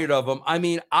tired of them. I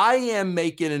mean, I am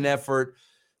making an effort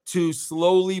to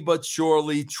slowly but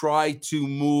surely try to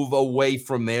move away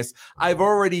from this. I've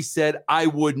already said I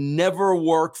would never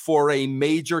work for a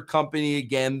major company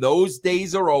again. Those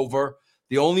days are over.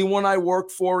 The only one I work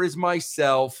for is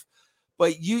myself.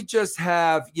 But you just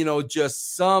have,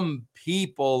 just some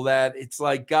people that it's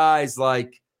like, guys,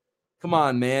 like, come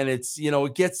on, man. It's,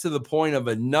 it gets to the point of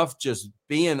enough just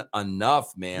being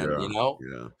enough, man,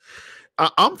 Yeah.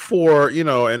 I'm for,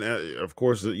 and of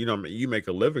course, you make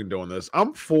a living doing this.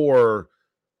 I'm for,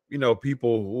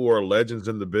 people who are legends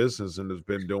in the business and has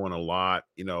been doing a lot,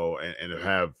 and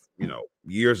have,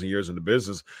 years and years in the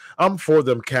business. I'm for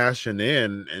them cashing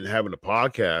in and having a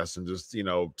podcast and just,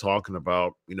 talking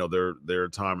about, their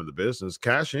time in the business.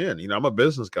 Cash in. I'm a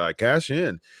business guy. Cash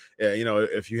in.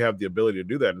 If you have the ability to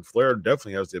do that, and Flair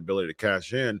definitely has the ability to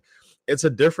cash in. It's a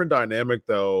different dynamic,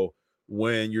 though,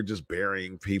 when you're just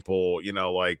burying people,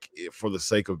 like for the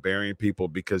sake of burying people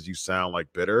because you sound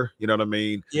like bitter. You know what I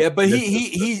mean? Yeah, but And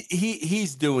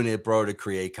he's doing it, bro, to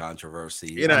create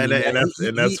controversy. I and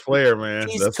mean, that's Flair, man.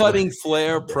 he's That's cutting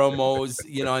Flair promos.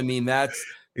 I mean, that's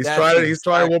he's exactly,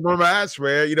 trying one more match,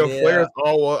 man. yeah, Flair's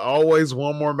always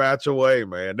one more match away,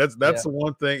 man. That's yeah, the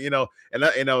one thing, and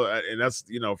that, and that's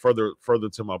further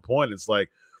to my point. It's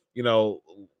like, you know,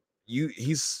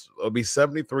 he'll be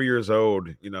 73 years old,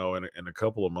 in a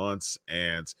couple of months,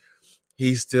 and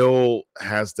he still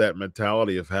has that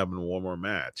mentality of having one more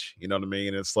match. You know what I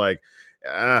mean? It's like,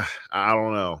 I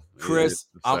don't know, Chris.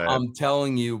 it's sad. I'm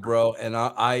telling you, bro, and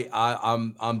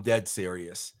I'm dead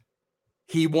serious.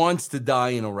 He wants to die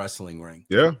in a wrestling ring.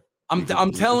 Yeah.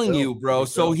 I'm telling you, bro.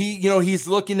 So he's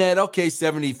looking at, okay,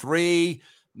 73.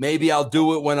 Maybe I'll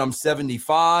do it when I'm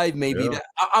 75. Maybe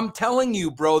I'm telling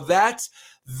you, bro,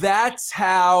 that's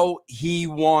how he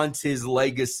wants his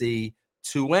legacy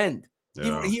to end.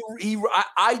 Yeah.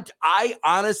 I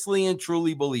honestly and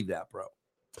truly believe that, bro.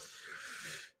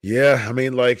 Yeah, I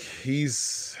mean, like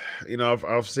he's,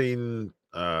 I've seen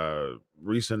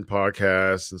recent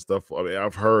podcasts and stuff. I mean,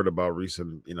 I've heard about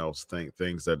recent,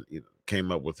 things that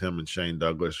came up with him and Shane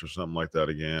Douglas or something like that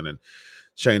again. And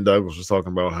Shane Douglas was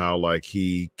talking about how like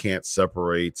he can't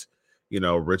separate,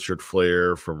 Richard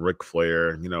Flair from Ric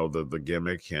Flair, the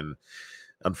gimmick. And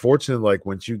unfortunately, like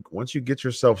once you get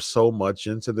yourself so much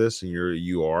into this and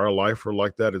you are a lifer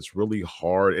like that, it's really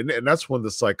hard. And that's when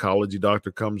the psychology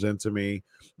doctor comes into me,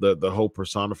 the whole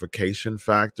personification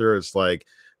factor. It's like,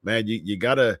 man, you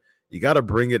gotta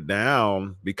bring it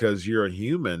down because you're a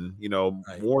human,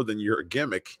 Right. more than you're a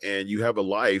gimmick, and you have a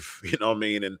life, you know what I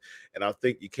mean? And I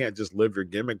think you can't just live your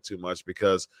gimmick too much,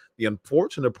 because the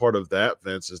unfortunate part of that,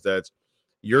 Vince, is that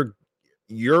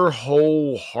your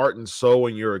whole heart and soul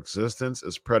in your existence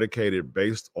is predicated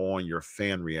based on your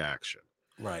fan reaction.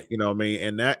 Right. You know what I mean?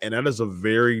 And that is a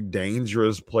very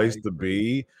dangerous place to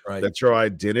be. Right. That your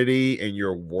identity and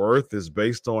your worth is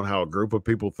based on how a group of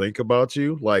people think about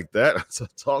you. Like that. So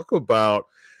talk about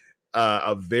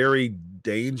a very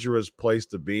dangerous place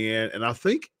to be in. And I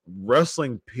think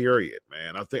wrestling, period,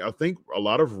 man. I think a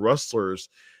lot of wrestlers,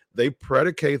 they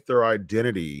predicate their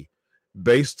identity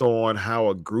based on how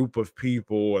a group of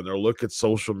people, and they'll look at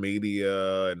social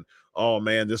media and, oh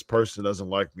man, this person doesn't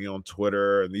like me on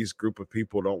Twitter, and these group of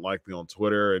people don't like me on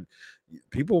Twitter, and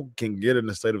people can get in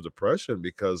a state of depression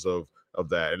because of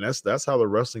that. And that's how the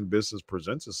wrestling business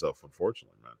presents itself,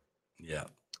 unfortunately, man. Yeah.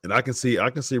 And I can see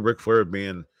Ric Flair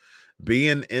being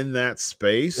in that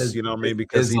space, you know what I mean,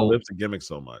 because he lives the gimmick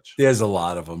so much. There's a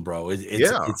lot of them, bro.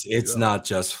 It's not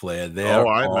just Flair.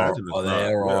 I imagine it's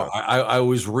not. I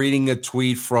was reading a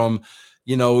tweet from,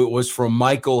 it was from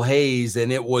Michael Hayes,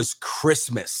 and it was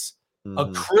Christmas.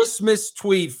 A Christmas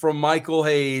tweet from Michael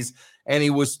Hayes, and he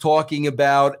was talking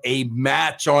about a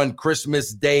match on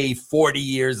Christmas Day 40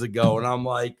 years ago. And I'm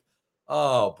like,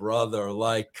 oh, brother,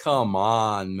 like, come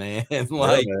on, man.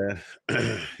 Like,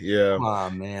 yeah, come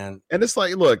on, man. And it's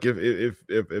like, look, if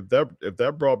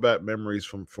that brought back memories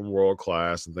from world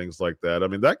class and things like that, I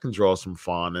mean, that can draw some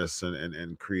fondness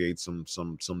and create some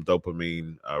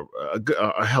dopamine,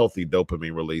 a healthy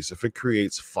dopamine release if it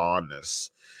creates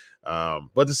fondness.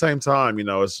 But at the same time,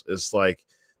 it's like,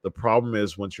 the problem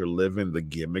is once you're living the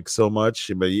gimmick so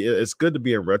much, but it's good to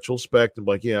be in retrospect and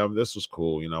be like, yeah, this was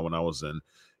cool, when I was in,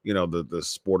 the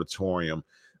sportatorium.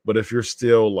 But if you're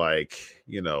still like,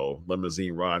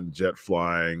 limousine riding, jet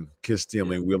flying, kiss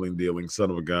stealing, wheeling dealing,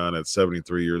 son of a gun at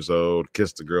 73 years old,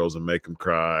 kiss the girls and make them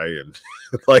cry, and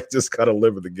like just kind of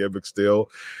living the gimmick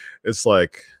still, it's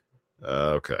like,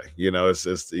 okay,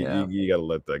 it's you got to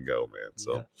let that go, man.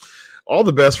 So all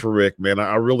the best for Rick, man.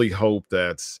 I really hope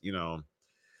that,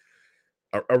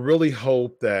 I really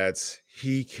hope that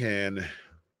he can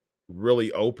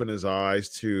really open his eyes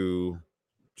to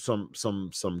some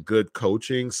good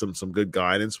coaching, some good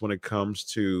guidance when it comes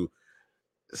to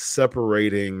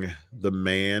separating the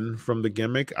man from the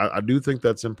gimmick. I do think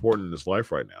that's important in his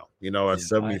life right now. At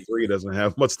 73, he doesn't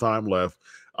have much time left.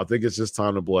 I think it's just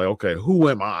time to be like, okay, who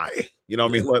am I? You know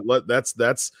what I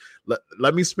mean?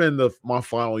 Let me spend my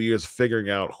final years figuring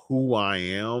out who I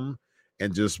am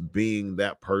and just being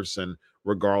that person,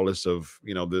 regardless of,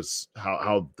 this,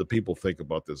 how the people think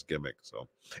about this gimmick. So,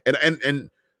 and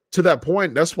to that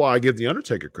point, that's why I give the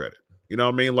Undertaker credit. You know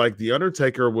what I mean? Like, the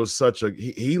Undertaker was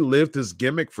he lived his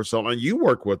gimmick for so long. You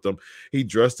work with him. He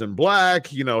dressed in black.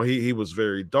 He was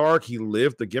very dark. He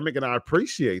lived the gimmick, and I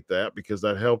appreciate that because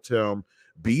that helped him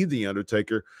be the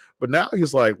Undertaker. But now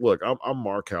he's like, look, I'm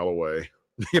Mark Calloway.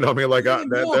 You know what I mean? Like Yeah,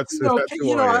 well, that's who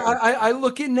I am. I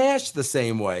look at Nash the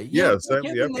same way. Yeah,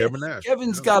 Kevin Nash.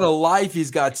 Kevin's Yeah. got a life.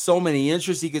 He's got so many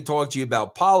interests. He could talk to you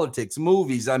about politics,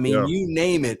 movies. I mean, Yeah. you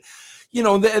name it.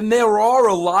 And there are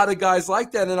a lot of guys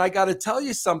like that. And I got to tell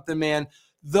you something, man.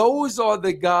 Those are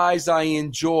the guys I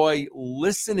enjoy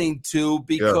listening to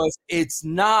because it's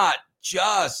not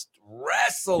just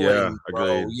wrestling,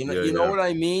 bro. Agreed. You know what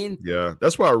I mean? Yeah,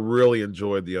 that's why I really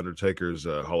enjoyed the Undertaker's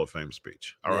Hall of Fame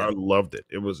speech. I loved it.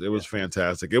 It was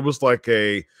fantastic. It was like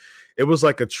a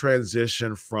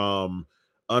transition from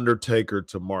Undertaker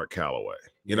to Mark Calloway.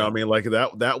 You know what I mean? Like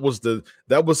that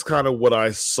was kind of what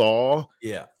I saw.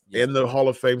 In the Hall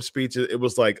of Fame speech. It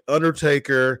was like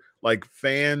Undertaker, like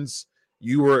fans.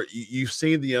 You've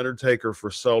seen the Undertaker for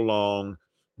so long.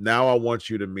 Now I want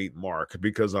you to meet Mark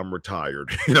because I'm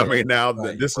retired. You know what I mean? Now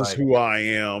this is who I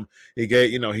am. He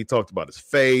he talked about his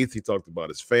faith. He talked about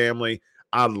his family.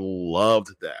 I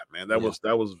loved that, man. That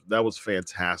was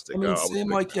fantastic. I mean, same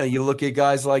like you look at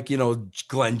guys like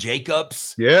Glenn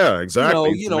Jacobs. Yeah,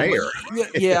 exactly.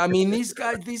 I mean, these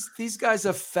guys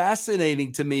are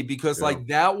fascinating to me because like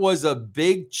that was a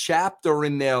big chapter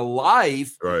in their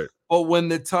life. Right. But when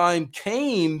the time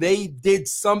came, they did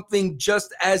something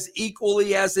just as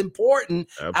equally as important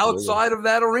outside of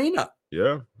that arena.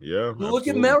 Yeah. Look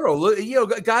at Merrill.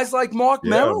 Look, guys like Mark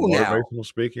Merrill now. Motivational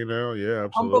speaking now. Yeah,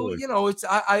 absolutely. It's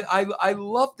I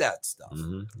love that stuff.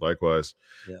 Mm-hmm. Likewise.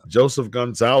 Yeah. Joseph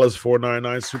Gonzalez,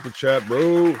 499 super chat,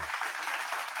 bro.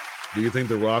 Do you think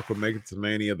The Rock would make it to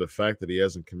Mania? The fact that he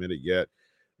hasn't committed yet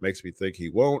makes me think he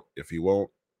won't. If he won't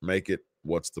make it,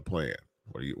 what's the plan?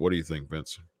 What do you think,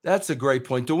 Vince? That's a great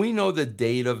point. Do we know the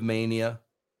date of Mania?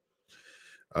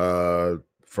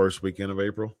 First weekend of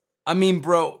April. I mean,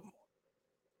 bro.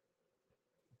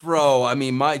 I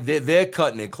mean, they're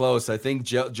cutting it close. I think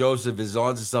Joseph is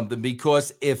onto something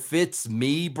because if it's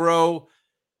me, bro,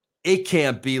 it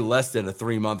can't be less than a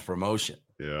 3-month promotion.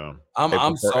 Yeah,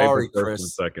 I'm sorry,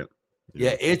 Chris. Second.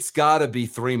 Yeah, it's got to be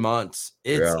 3 months.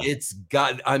 It's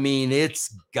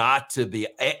got to be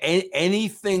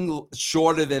anything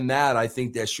shorter than that. I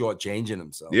think they're shortchanging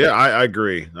themselves. Yeah, I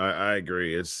agree. I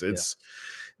agree. It's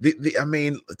I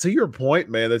mean, to your point,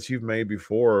 man, that you've made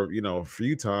before, a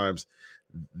few times,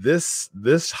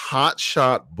 this hot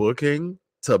shot booking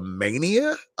to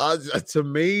Mania, to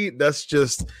me, that's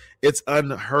just, it's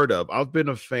unheard of. I've been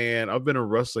a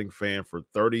wrestling fan for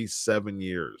 37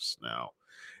 years now.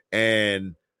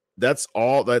 And that's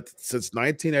all that since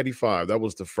 1985. That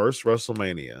was the first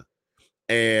WrestleMania.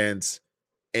 And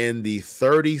in the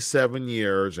 37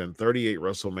 years and 38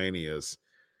 WrestleManias,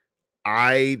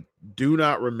 I do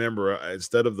not remember,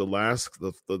 instead of the last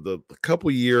the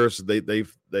couple years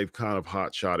they've kind of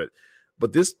hot shot it.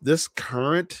 But this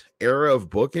current era of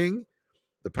booking,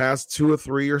 the past 2 or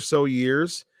 3 or so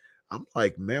years, I'm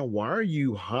like, man, why are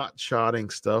you hot shotting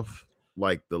stuff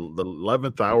like the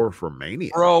 11th hour for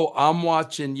Mania? Bro, I'm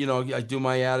watching, I do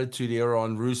my Attitude Era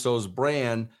on Russo's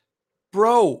brand.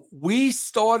 Bro, we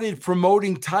started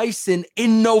promoting Tyson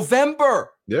in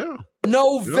November. Yeah.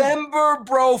 November,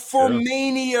 bro, for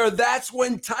Mania. That's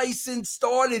when Tyson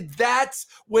started. That's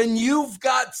when you've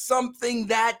got something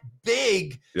that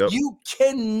big. Yep. You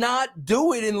cannot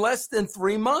do it in less than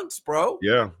 3 months, bro.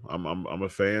 Yeah, I'm a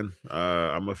fan.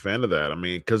 I'm a fan of that. I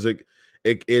mean, because it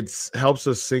helps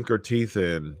us sink our teeth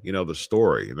in, the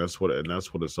story, and that's what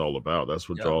it's all about. That's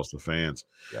what draws the fans.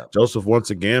 Yep. Joseph, once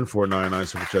again, 499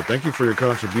 super chat. Thank you for your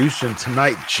contribution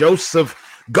tonight, Joseph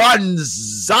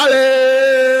Gonzalez.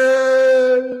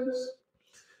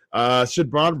 Should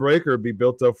Braun Breaker be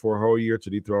built up for a whole year to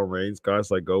dethrone Reigns?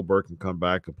 Guys like Goldberg can come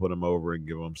back and put him over and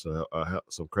give him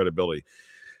some credibility.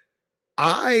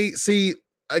 I see.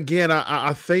 Again,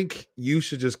 I think you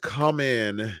should just come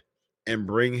in and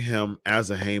bring him as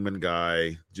a Heyman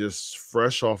guy, just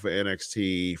fresh off of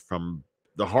NXT, from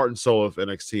the heart and soul of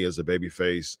NXT as a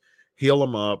babyface. Heal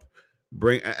him up.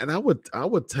 I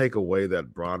would take away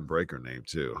that Braun Breaker name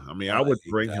too. I mean, I would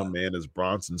bring him in as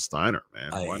Bronson Steiner,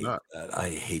 man. Why not? I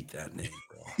hate that name,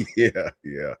 bro. Yeah.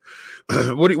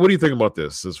 What do you think about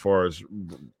this as far as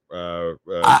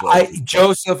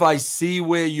Joseph, I see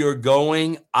where you're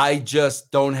going. I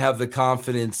just don't have the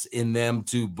confidence in them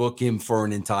to book him for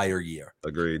an entire year.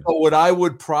 Agreed. But what I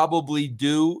would probably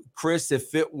do, Chris,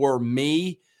 if it were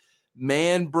me,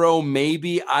 man, bro,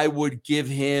 maybe I would give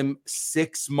him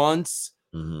 6 months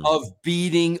of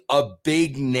beating a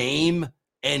big name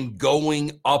and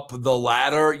going up the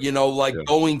ladder,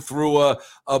 going through a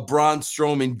Braun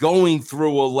Strowman, going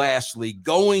through a Lashley,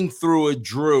 going through a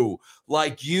Drew.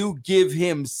 Like, you give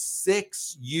him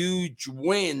 6 huge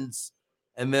wins,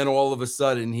 and then all of a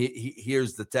sudden,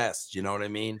 here's the test. You know what I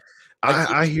mean?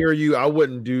 I hear you. I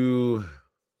wouldn't do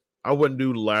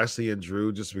Lashley and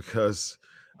Drew just because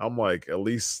I'm like, at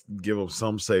least give them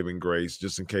some saving grace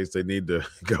just in case they need to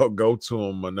go to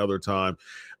them another time.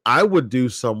 I would do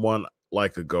someone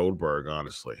like a Goldberg,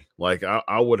 honestly. Like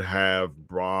I would have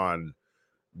Braun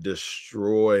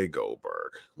destroy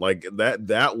Goldberg. Like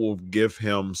that will give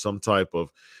him some type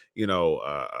of,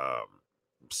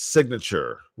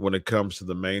 signature when it comes to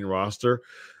the main roster.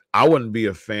 I wouldn't be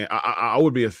a fan. I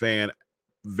would be a fan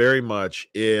very much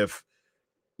if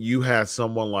you had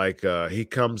someone like he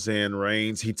comes in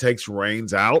Reigns, he takes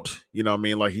Reigns out, you know what I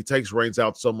mean? Like he takes Reigns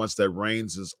out so much that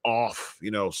Reigns is off,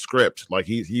 script. Like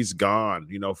he's gone,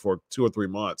 for 2 or 3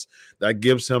 months. That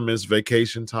gives him his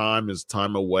vacation time, his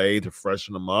time away to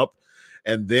freshen him up.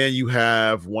 And then you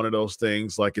have one of those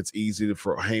things like it's easy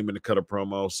for Heyman to cut a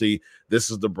promo. See,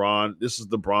 this is the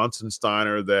Bronson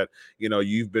Steiner that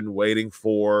you've been waiting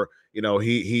for.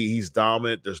 He's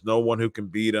dominant. There's no one who can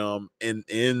beat him. In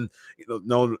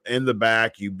the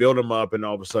back, you build him up, and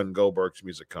all of a sudden Goldberg's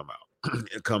music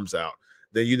it comes out.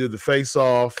 Then you do the face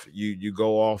off, you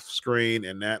go off screen,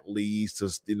 and that leads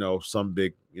to some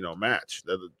big match.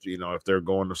 That if they're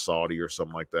going to Saudi or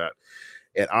something like that.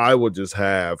 And I wouldn't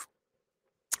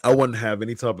have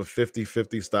any type of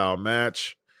 50-50 style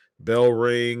match. Bell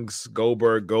rings,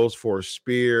 Goldberg goes for a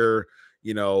spear,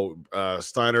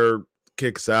 Steiner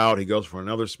kicks out, he goes for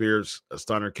another spear,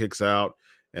 Steiner kicks out,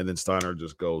 and then Steiner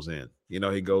just goes in.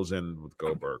 He goes in with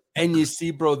Goldberg. And you see,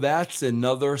 bro, that's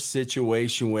another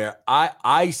situation where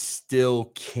I still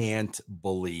can't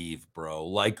believe, bro,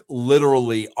 like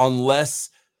literally, unless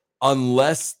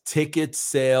ticket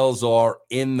sales are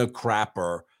in the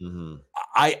crapper,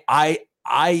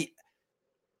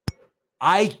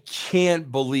 I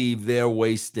can't believe they're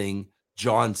wasting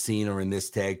John Cena in this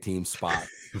tag team spot.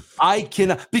 I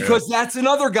cannot, because that's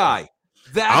another guy.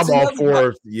 That's I'm all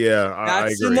for it. Yeah,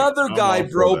 that's I agree. Another guy,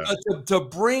 bro. That. But to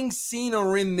bring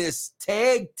Cena in this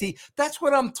tag team, that's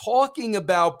what I'm talking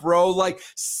about, bro. Like,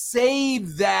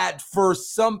 save that for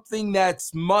something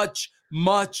that's much,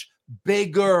 much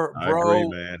bigger, bro. I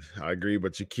agree, man. I agree,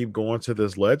 but you keep going to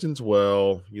this Legends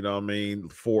well,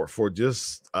 for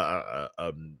just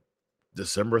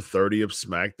December 30th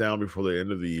SmackDown before the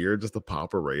end of the year, just to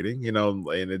pop a rating, and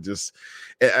it just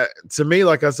to me,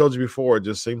 like I told you before, it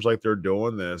just seems like they're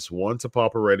doing this one to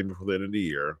pop a rating before the end of the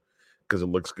year because it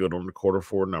looks good on the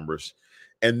Q4 numbers,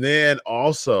 and then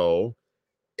also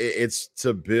it's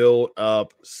to build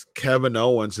up Kevin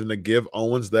Owens and to give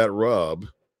Owens that rub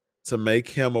to make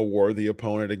him a worthy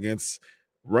opponent against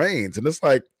Reigns. And it's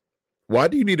like, why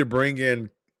do you need to bring in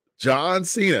John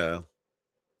Cena,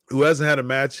 who hasn't had a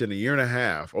match in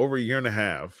over a year and a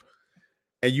half,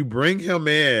 and you bring him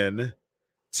in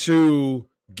to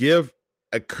give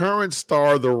a current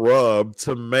star the rub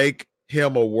to make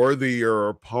him a worthier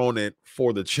opponent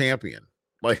for the champion?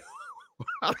 Like,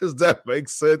 how does that make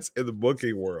sense in the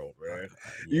booking world, man?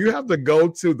 You have to go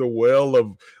to the well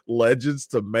of legends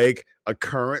to make a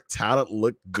current talent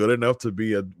look good enough to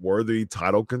be a worthy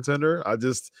title contender.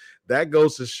 That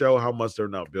goes to show how much they're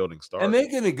not building stars. And they're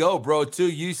gonna go, bro, too.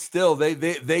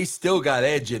 They still got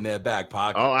Edge in their back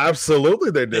pocket. Oh,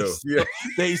 absolutely they do.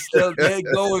 They're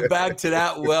going back to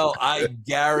that well. I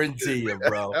guarantee you,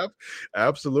 bro.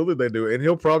 Absolutely they do. And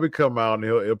he'll probably come out and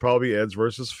he'll probably Edge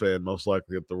versus Finn, most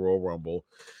likely at the Royal Rumble.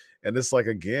 And it's like,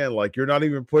 again, like you're not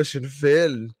even pushing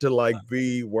Finn to like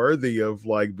be worthy of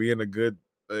like being a good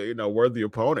worthy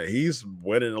opponent. He's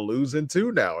winning and losing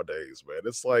too nowadays, man.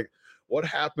 It's like, what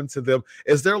happened to them?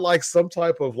 Is there like some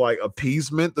type of like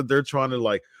appeasement that they're trying to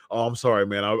like, oh, I'm sorry,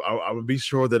 man. I'm gonna be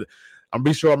sure I'm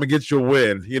gonna get you a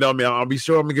win. You know what I mean? I'll be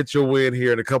sure I'm gonna get you a win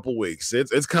here in a couple weeks.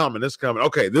 It's coming. It's coming.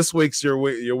 Okay, this week's your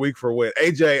week for a win.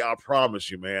 AJ, I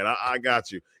promise you, man. I got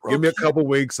you. Bro, give me a couple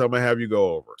weeks. I'm gonna have you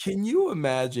go over. Can you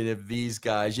imagine if these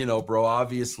guys, bro,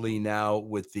 obviously now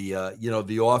with the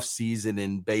the off season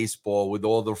in baseball with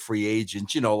all the free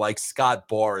agents, like Scott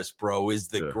Boras, bro, is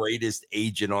the greatest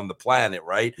agent on the planet,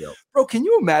 right? Yep. Bro, can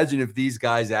you imagine if these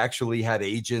guys actually had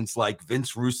agents like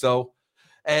Vince Russo?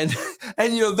 And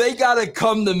they gotta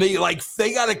come to me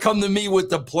with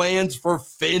the plans for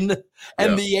Finn,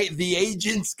 and the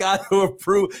agents got to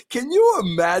approve. Can you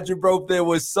imagine, bro, if there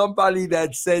was somebody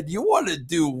that said, "You want to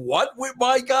do what with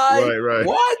my guy?" Right.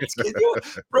 What? Can you,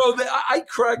 bro? I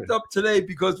cracked up today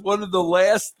because one of the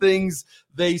last things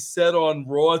they said on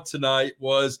Raw tonight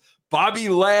was Bobby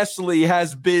Lashley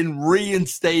has been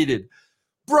reinstated.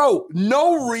 Bro,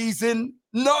 no reason.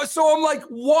 No, so I'm like,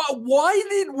 why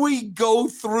did we go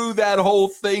through that whole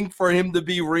thing for him to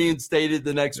be reinstated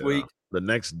the next week? The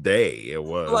next day it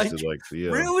was.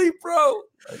 Really, bro?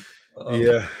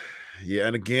 Yeah.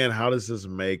 And again, how does this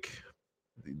make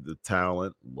the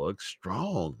talent looks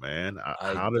strong, man.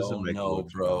 I How does it don't make it know, look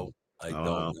bro. strong? I I don't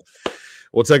don't know. know.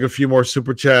 We'll take a few more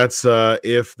super chats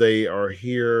if they are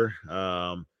here.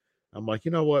 I'm like,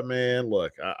 you know what, man?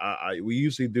 Look, we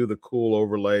usually do the cool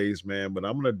overlays, man, but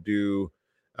I'm gonna do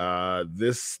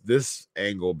this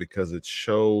angle because it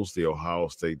shows the Ohio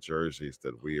State jerseys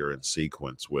that we are in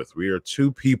sequence with. We are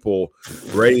two people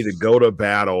ready to go to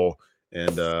battle,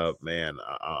 and man,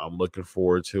 I'm looking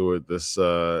forward to it.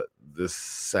 This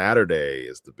Saturday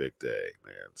is the big day,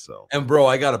 man. So, And bro,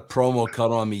 I got a promo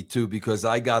cut on me too because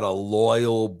I got a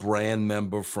loyal brand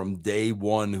member from day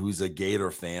one who's a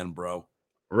Gator fan, bro.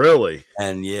 really.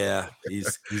 And yeah,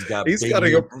 he's got He's big got to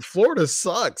ear- go. Florida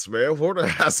sucks, man. Florida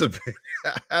hasn't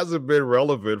been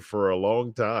relevant for a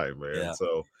long time, man. Yeah,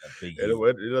 So big it, ear.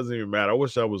 it doesn't even matter. I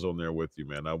wish I was on there with you,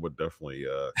 man. I would definitely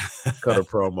cut a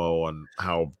promo on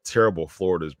how terrible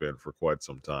Florida's been for quite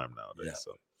some time nowadays. Yeah.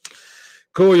 So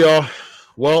cool, y'all.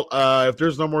 Well, if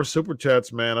there's no more super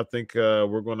chats, man, I think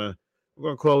we're gonna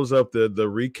close up the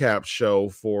recap show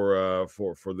for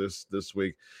this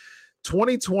week.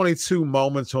 2022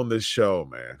 moments on this show,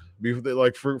 man.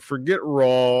 Like forget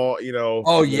Raw, you know.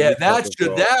 Oh the yeah, recap of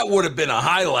Raw. that would have been a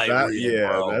highlight reel. Yeah,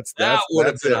 bro. that's that would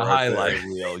have that's been it a right there. highlight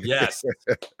reel. Yes,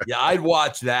 yeah, I'd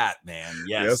watch that, man.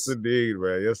 Yes, Yes, indeed,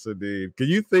 man. Yes, indeed. Can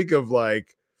you think of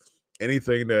like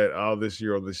anything that this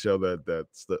year on the show that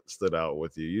stood out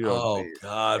with you? You know, oh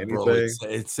god, bro, anything?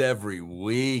 it's every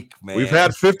week, man. We've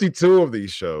had 52 of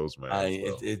these shows, man.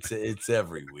 It's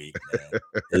every week, man.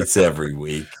 It's every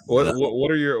week. What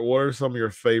are some of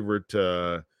your favorite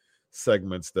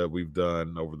segments that we've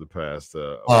done over the past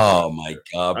oh my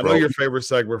god, I bro. know your favorite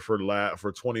segment for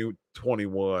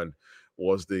 2021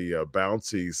 was the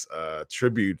Bouncy's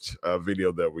tribute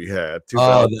video that we had.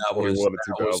 Oh, that was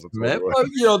 2021. well,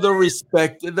 you know, the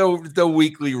respect, the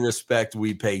weekly respect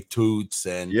we pay Toots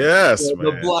and Yes, the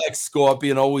man. Black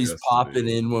Scorpion always Yes, popping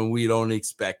in when we don't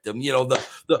expect them. You know, the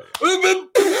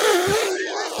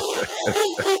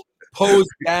pose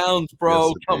downs, bro.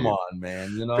 Yes, Come indeed. on,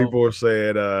 man. You know, People are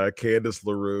saying Candice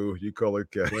LaRue. You call her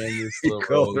Candice you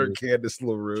call her LaRue. Candice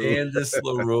LaRue. Candice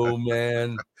LaRue,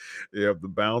 man. Yeah, the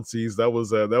Bouncies. That was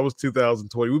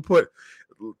 2020. We put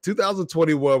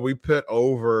 2021. We put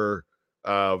over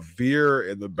Veer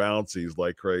and the Bouncies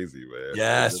like crazy, man.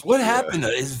 Yes. What happened?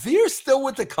 Is Veer still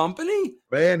with the company?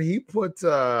 Man, he put.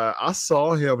 I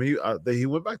saw him. He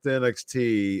went back to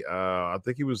NXT. I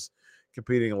think he was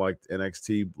competing in like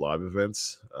NXT live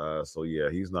events. So yeah,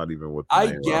 he's not even with.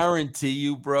 I guarantee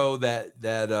you, bro, that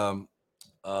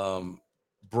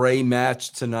Bray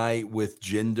match tonight with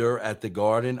Jinder at the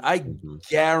Garden. I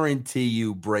guarantee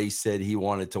you, Bray said he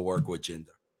wanted to work with Jinder.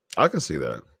 I can see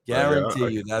that. Guarantee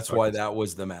you, that's why that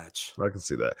was the match. I can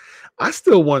see that. I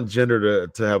still want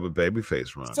Jinder to have a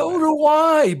babyface run. So do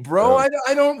I, bro. I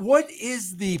don't. What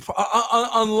is the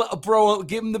bro?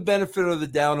 Give him the benefit of the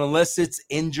doubt, unless it's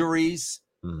injuries.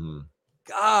 Mm-hmm.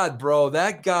 God, bro,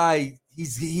 that guy,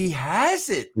 he has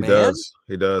it, man.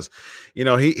 He does. You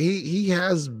know, he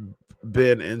has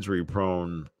been injury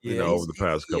prone, over the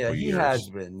past couple of years. He has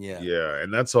been, yeah,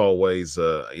 and that's always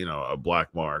a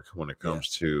black mark when it comes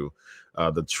to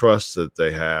the trust that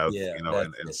they have,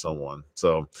 in someone.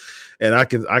 So, and I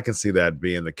can see that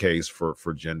being the case for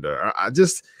Jinder.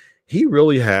 He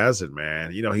really has it,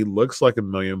 man. You know, he looks like $1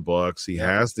 million. He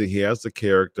has the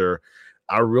character.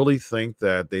 I really think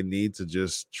that they need to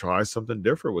just try something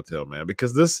different with him, man,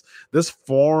 because this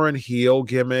foreign heel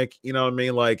gimmick, you know what I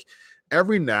mean? Like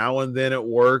every now and then it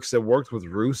works. It worked with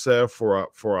Rusev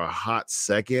for a hot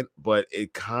second, but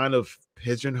it kind of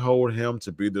pigeonholed him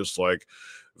to be this like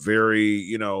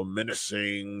very,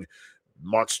 menacing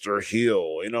monster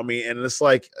heel, you know what I mean? And it's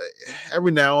like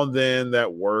every now and then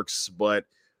that works, but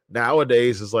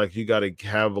nowadays it's like you got to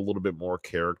have a little bit more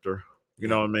character. You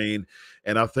know what I mean?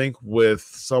 And I think with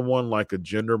someone like a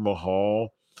Jinder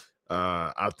Mahal,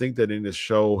 I think that in the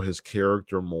show his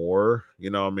character more, you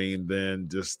know what I mean, than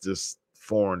just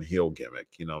foreign heel gimmick.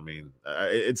 You know what I mean?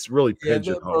 It's really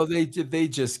pigeonholed. Bro, they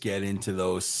just get into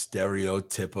those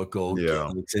stereotypical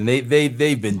gimmicks, and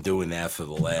they've been doing that for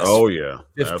the last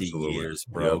 50 years,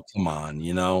 bro. Yep. Come on,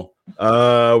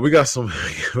 we got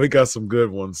some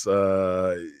good ones.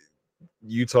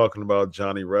 You talking about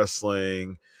Johnny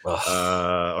Wrestling?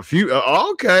 A few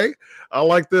okay, I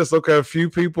like this. Okay, a few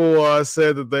people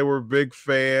said that they were big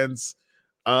fans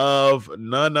of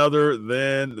none other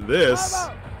than this.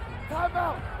 Time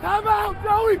out,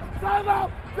 Joey! Time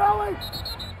out, Joey!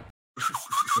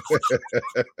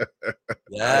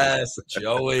 Yes,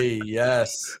 Joey.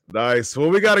 Yes. Nice. Well,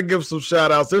 we got to give some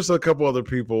shout outs. There's a couple other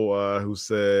people who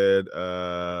said,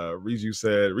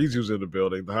 Rizu's in the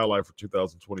building. The highlight for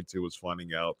 2022 was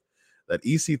finding out that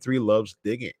EC3 loves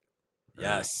digging.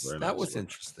 Yes, Very that nice. was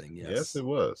interesting. Yes, it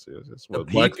was. Yes, it The was.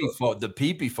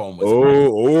 peepee phone was.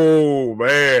 Oh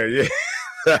man, yeah.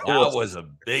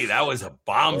 That was a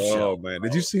bombshell. Oh man,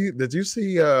 did you see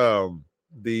the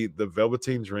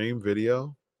Velveteen Dream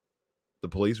video, the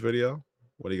police video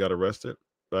when he got arrested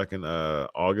back in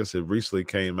August? It recently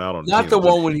came out on Not the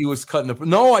one when he was cutting up.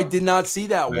 No, I did not see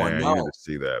that one. You No, didn't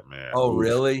see that, man. Oh,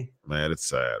 really? Man, it's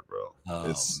sad, bro. Oh,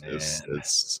 it's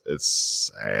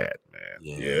sad, man.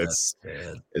 Yeah,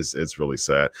 it's really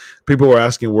sad. People were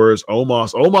asking where's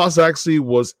Omos. Omos actually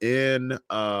was in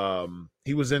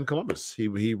he was in Columbus.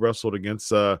 He wrestled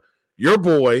against your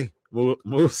boy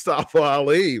Mustafa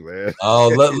Ali, man. Oh,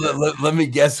 let me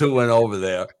guess who went over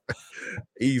there.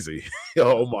 Easy.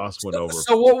 Omos went over.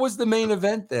 So what was the main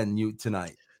event then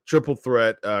tonight? Triple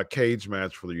threat cage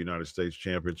match for the United States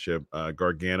Championship.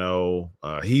 Gargano,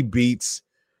 he beats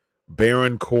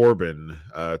Baron Corbin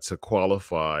to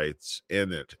qualify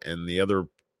in it, and the other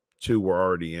two were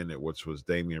already in it, which was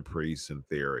Damian Priest and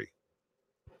Theory.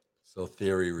 So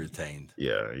Theory retained.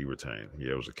 Yeah, he retained.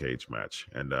 Yeah, it was a cage match,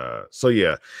 and so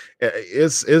yeah, it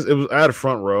was I had a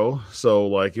front row, so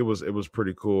like it was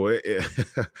pretty cool.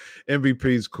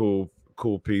 MVP's cool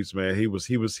piece, man. He was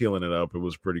healing it up. It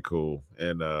was pretty cool,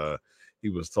 and he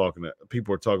was talking to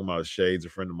people were talking about his shades. A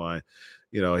friend of mine,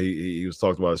 you know, he was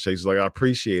talking about his shades. He's like, I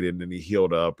appreciate it, and then he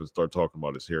healed up and started talking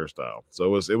about his hairstyle. So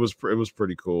it was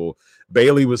pretty cool.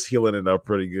 Bailey was healing it up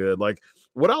pretty good. Like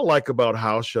what I like about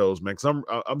house shows, man, because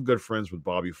I'm good friends with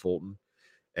Bobby Fulton,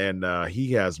 and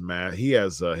he has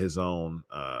his own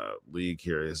league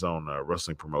here, his own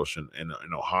wrestling promotion in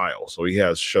Ohio. So he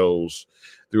has shows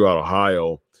throughout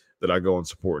Ohio that I go and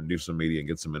support and do some media and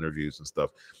get some interviews and stuff.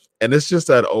 And it's just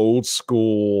that old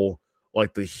school,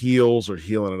 like the heels are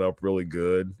healing it up really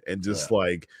good and just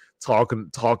like talking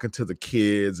to the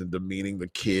kids and demeaning the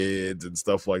kids and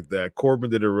stuff like that. Corbin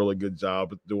did a really good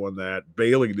job at doing that.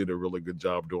 Bailey did a really good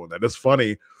job doing that. It's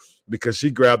funny because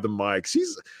she grabbed the mic.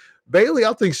 Bailey,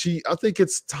 I think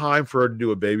it's time for her to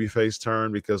do a babyface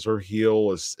turn because her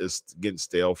heel is getting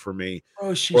stale for me.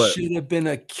 Oh, she should have been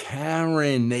a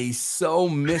Karen. They so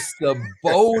missed the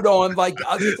boat on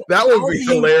that would be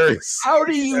hilarious. How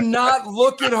do you not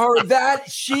look at her? That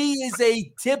she is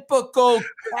a typical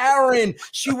Karen.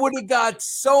 She would have got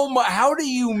so much. How do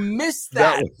you miss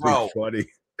that, bro? Funny.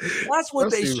 That's what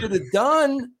they should have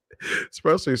done.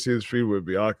 Especially since she would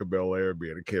Bianca Belair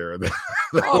being a Karen.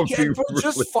 Okay, but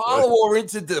just follow her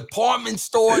into department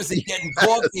stores and getting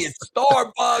coffee at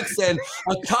Starbucks and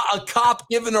a cop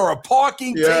giving her a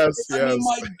parking ticket. I mean,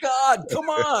 my God, come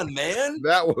on, man.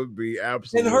 That would be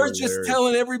absolutely And her hilarious. just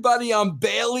telling everybody I'm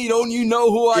Bailey. Don't you know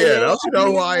who I am? Yeah, don't you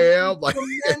know who I am? Like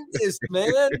tremendous,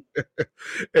 man.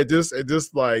 It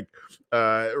just like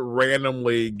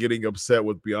randomly getting upset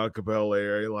with Bianca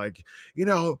Belair, like, you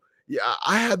know. Yeah,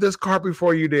 I had this cart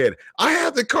before you did. I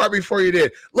had the cart before you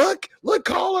did. Look,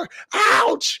 caller.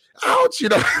 Ouch. You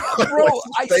know, bro,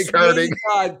 I swear to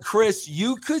God, Chris,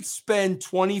 you could spend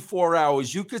 24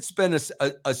 hours. You could spend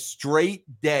a straight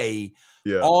day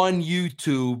on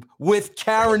YouTube with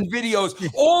Karen videos.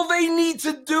 All they need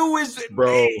to do is,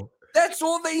 bro. That's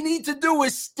all they need to do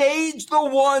is stage the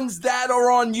ones that are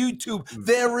on YouTube.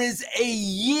 There is a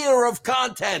year of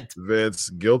content. Vince,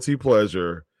 guilty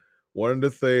pleasure. One of the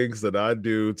things that I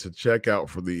do to check out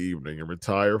for the evening and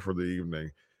retire for the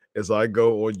evening is I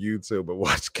go on YouTube and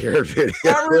watch Karen videos.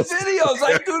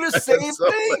 I do the same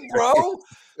thing, bro.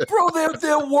 Bro,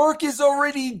 their work is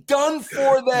already done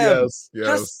for them.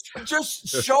 Yes. Just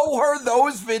show her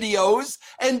those videos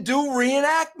and do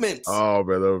reenactments. Oh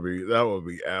man, that would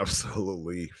be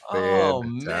absolutely fantastic. Oh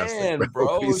man,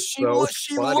 bro, she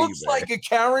looks like a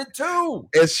Karen too.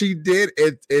 And she did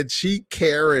it, and she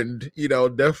Karened, you know,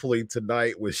 definitely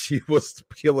tonight when she was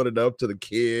peeling it up to the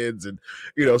kids, and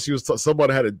you know, she was someone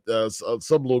had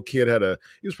some little kid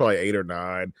he was probably 8 or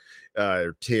 9.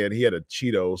 Or 10, he had a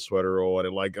Cheeto sweater on,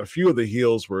 and like a few of the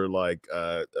heels were like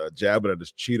jabbing at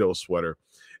his Cheeto sweater.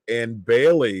 And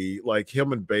Bailey, like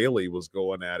him and Bailey was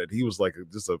going at it. He was like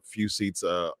just a few seats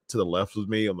to the left of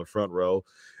me on the front row,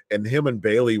 and him and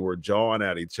Bailey were jawing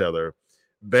at each other.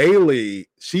 Bailey,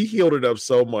 she healed it up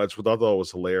so much, which I thought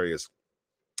was hilarious.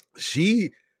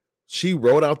 She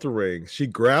rode out the ring. She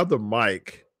grabbed the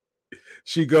mic.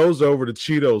 She goes over to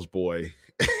Cheeto's boy.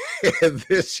 And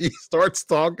then she starts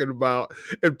talking about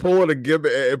and pulling a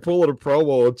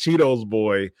promo of Cheeto's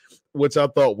boy, which I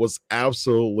thought was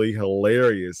absolutely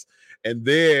hilarious. And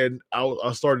then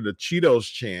I started a Cheetos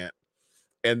chant,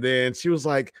 and then she's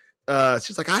like, I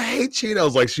hate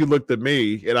Cheetos. Like, she looked at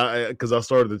me, and because I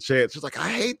started the chant, she's like, I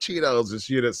hate Cheetos, and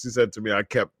she said to me, I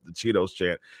kept the Cheetos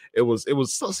chant. It was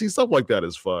see, stuff like that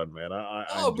is fun, man.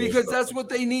 I because that's what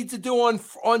they need to do on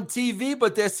TV,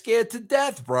 but they're scared to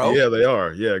death, bro. Yeah, they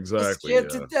are. Yeah, exactly. They're scared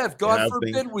to death. God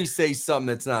forbid we say something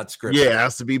that's not scripted. Yeah, it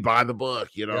has to be by the book.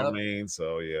 You know what I mean?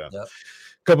 So yeah. Yep.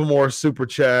 Couple more super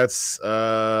chats.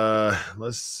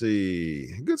 Let's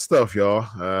see. Good stuff,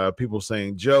 y'all. People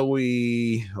saying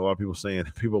Joey. A lot of people saying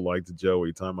people like the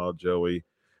Joey. Time out, Joey.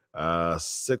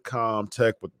 Sitcom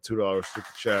Tech with the $2 super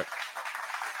chat.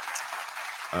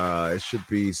 It should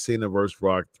be Cena vs.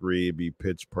 Rock 3. It'd be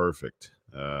pitch perfect.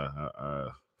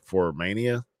 For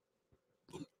Mania.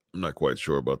 I'm not quite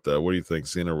sure about that. What do you think?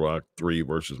 Cena Rock 3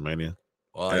 versus Mania?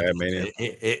 Well,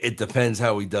 it depends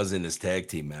how he does in his tag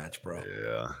team match, bro.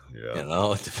 Yeah. You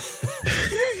know,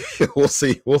 we'll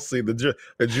see. The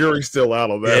jury's still out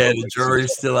on that. Yeah, the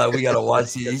jury's still out. We got to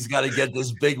watch. He's got to get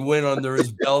this big win under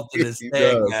his belt in his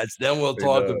tag match. Then we'll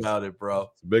talk about it, bro.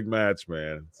 It's a big match,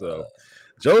 man. So,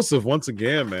 Joseph, once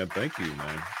again, man, thank you,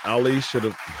 man. Ali should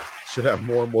have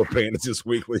more and more bandages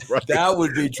weekly, right? That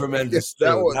would be tremendous.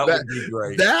 That would be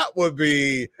great. That would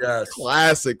be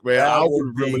classic, man. I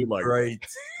would really like great.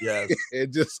 Yes.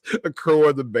 And just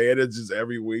accrue the bandages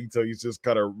every week till he's just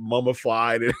kind of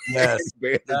mummified. Yes,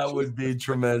 that would be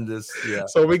tremendous. Yeah.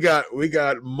 So we got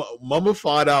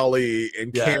mummified Ali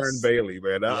and Karen Bailey,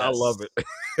 man. I love it.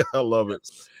 I love it.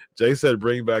 Jay said,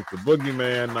 "Bring back the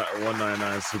boogeyman."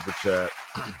 199 super chat.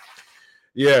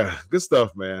 Yeah, good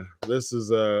stuff, man. This has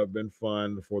been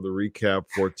fun for the recap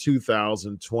for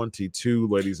 2022,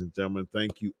 ladies and gentlemen.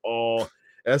 Thank you all,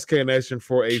 SK Nation,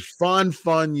 for a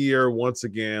fun year once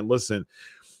again. Listen,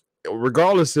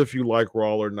 regardless if you like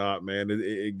Raw or not, man,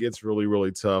 it gets really,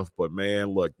 really tough. But man,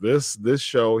 look, this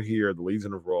show here, the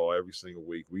Legion of Raw, every single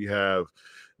week, we have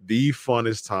the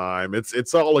funnest time.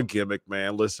 It's all a gimmick,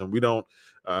 man. Listen, we don't.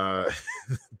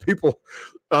 People,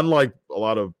 unlike a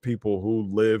lot of people who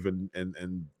live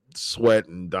and sweat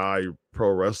and die pro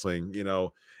wrestling, you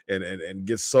know, and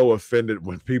get so offended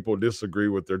when people disagree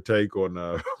with their take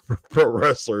on pro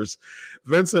wrestlers,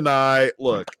 Vince and I,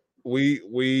 look,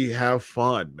 we have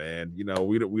fun, man. You know,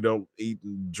 we don't eat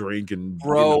and drink and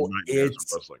bro.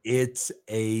 It's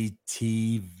a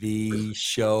TV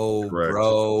show, correct,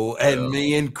 bro. And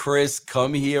me and Chris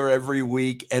come here every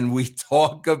week and we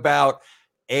talk about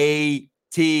a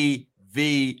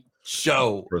TV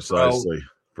show.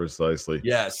 Precisely.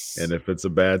 Yes. And if it's a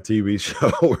bad TV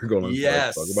show, we're going to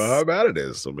talk about how bad it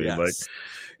is. I mean, like,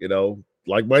 you know,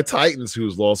 like my Titans,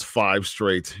 who's lost 5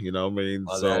 straight, you know what I mean?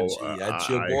 So that's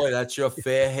your boy. That's your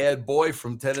fair-haired boy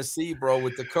from Tennessee, bro,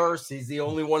 with the curse. He's the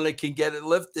only one that can get it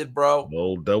lifted, bro.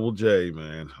 Old Double J,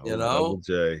 man. You know? Double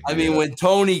J. I mean, when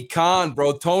Tony Khan's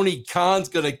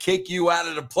going to kick you out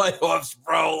of the playoffs,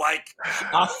 bro. Like,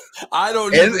 I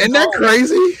don't know. Isn't that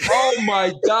crazy? Oh,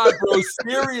 my God, bro.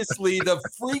 Seriously, the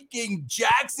freaking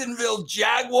Jacksonville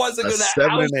Jaguars are going to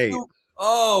 7-8. you.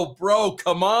 Oh, bro,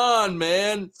 come on,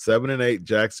 man. 7-8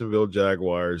 Jacksonville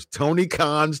Jaguars. Tony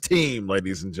Khan's team,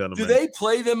 ladies and gentlemen. Do they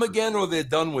play them again or they're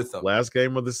done with them? Last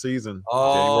game of the season.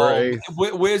 Oh, January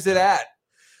 8th. Where's it at?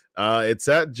 It's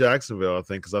at Jacksonville, I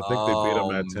think, because I think they beat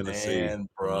them at Tennessee. Man,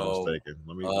 bro. If I'm not mistaken.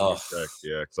 Let me check.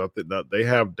 Yeah, because I think that they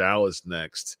have Dallas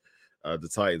next, the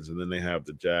Titans, and then they have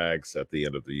the Jags at the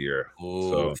end of the year. Ooh.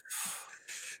 So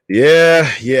yeah,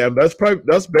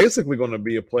 that's basically going to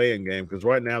be a playing game because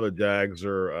right now the Jags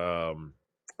are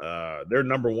they're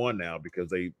number 1 now because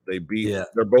they beat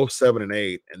they're both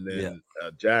 7-8, and then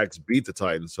Jags beat the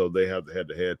Titans, so they have the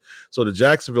head-to-head. So the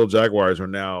Jacksonville Jaguars are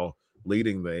now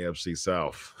leading the AFC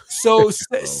South. So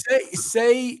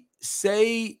say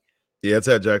yeah, it's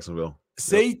at Jacksonville.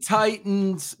 Say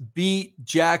Titans beat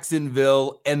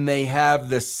Jacksonville and they have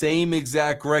the same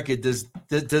exact record. Does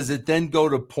it then go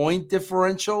to point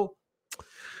differential?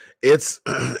 It's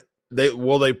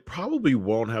they probably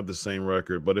won't have the same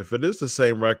record, but if it is the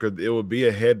same record, it would be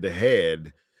a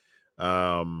head-to-head.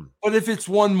 But if it's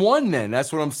 1-1, then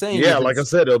that's what I'm saying. Yeah, like I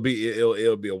said, it'll be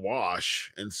a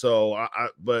wash. And so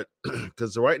but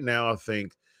because right now I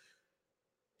think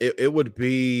it would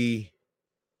be.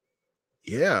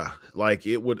 Yeah, like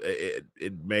it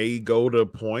may go to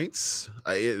points.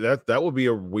 That would be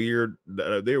a weird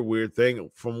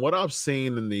thing. From what I've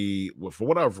seen from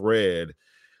what I've read,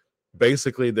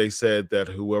 basically they said that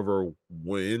whoever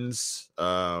wins,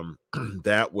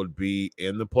 that would be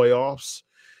in the playoffs.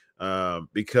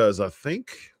 Because I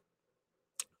think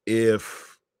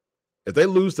if they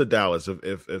lose to Dallas,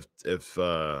 if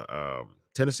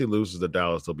Tennessee loses to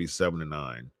Dallas, they'll be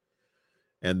 7-9.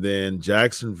 and then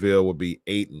Jacksonville will be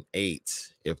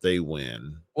 8-8 if they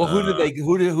win. Well,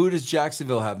 who does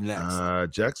Jacksonville have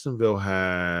next? Jacksonville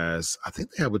has, I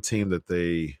think they have a team that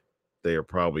they are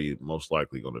probably most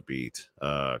likely going to beat,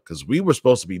 because we were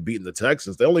supposed to be beating the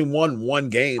Texans. They only won one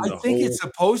game. I think it's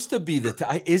supposed to be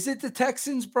is it the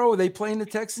Texans, bro? Are they playing the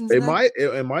Texans? It might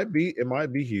be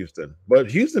Houston,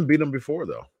 but Houston beat them before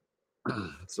though.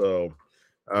 So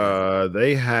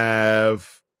they have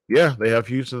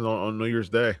Houston on New Year's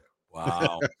Day.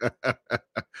 Wow.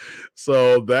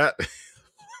 So that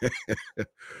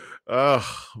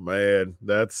oh man,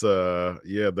 that's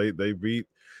they beat.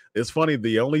 It's funny,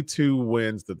 the only 2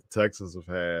 wins that the Texans have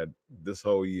had this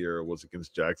whole year was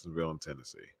against Jacksonville and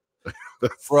Tennessee.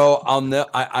 Bro,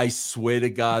 I swear to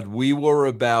God, we were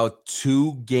about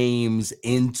 2 games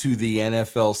into the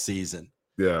NFL season.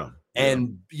 Yeah.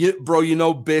 And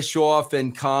Bischoff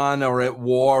and Khan are at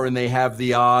war and they have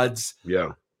the odds. Yeah.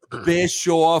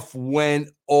 Bischoff went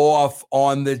off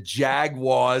on the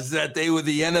Jaguars that they were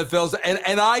the NFL's,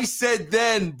 and I said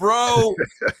then, bro,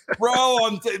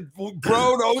 don't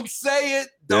say it,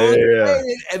 don't say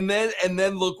it, and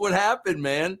then look what happened,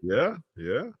 man. Yeah.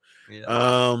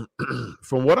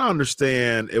 From what I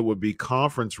understand, it would be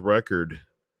conference record.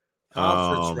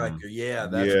 Yeah.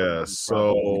 That's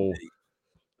so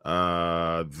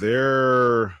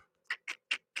their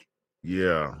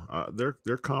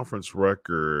conference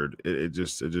record, it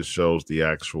just shows the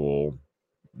actual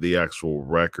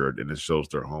record, and it shows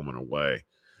their home and away.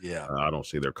 Yeah. I don't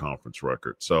see their conference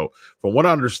record. So from what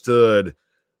I understood,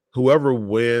 whoever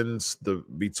wins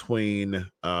between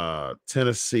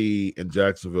Tennessee and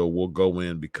Jacksonville will go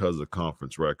in because of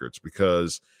conference records,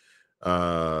 because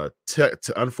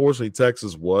unfortunately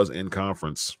Texas was in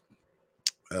conference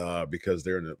because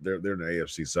they're in the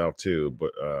AFC South too,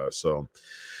 but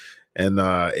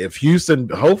if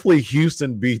hopefully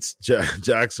Houston beats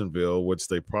Jacksonville, which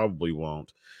they probably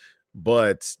won't,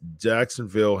 but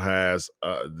Jacksonville has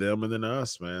them and then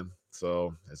us, man.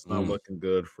 So it's not looking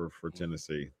good for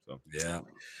Tennessee. So yeah.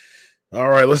 All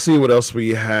right, let's see what else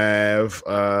we have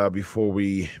before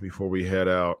we head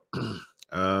out.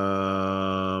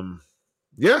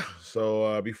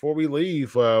 So before we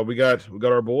leave, we got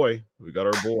our boy.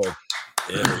 There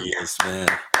he is, man.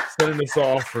 Sending us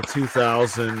off for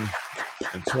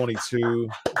 2022.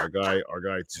 Our guy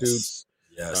Toots.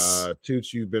 Yes.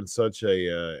 Toots, you've been such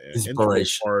a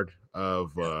inspiration part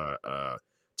of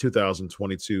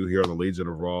 2022 here on the Legion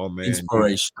of Raw, man.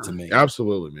 Inspiration to me.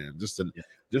 Absolutely, man. Just an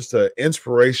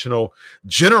inspirational,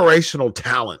 generational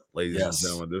talent, ladies and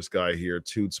gentlemen. This guy here,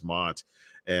 Toots Mondt.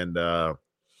 And oh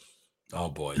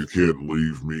boy. You can't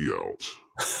leave me out.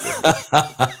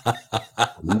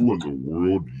 Who in the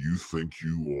world do you think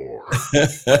you are?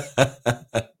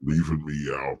 Leaving me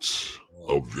out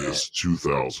of this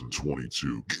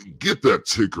 2022. Get that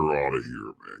ticker out of here,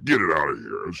 man. Get it out of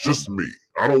here. It's just me.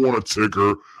 I don't want a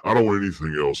ticker. I don't want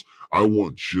anything else. I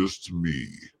want just me,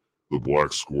 the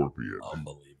Black Scorpion.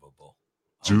 Unbelievable.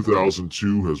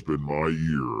 2002 has been my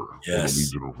year Yes. on the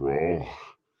Legion of Raw.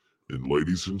 And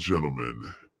ladies and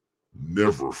gentlemen,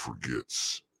 never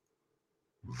forgets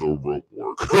the rope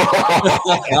work.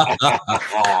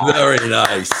 Very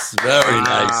nice. Very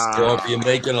nice, Scorpion,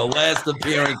 making a last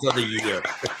appearance of the year.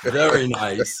 Very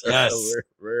nice. Yes.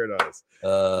 Very nice.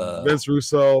 Vince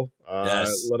Russo,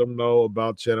 let them know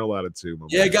about Channel Attitude.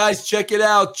 Guys, check it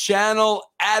out.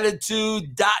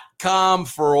 ChannelAttitude.com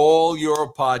for all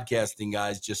your podcasting,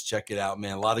 guys. Just check it out,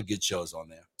 man. A lot of good shows on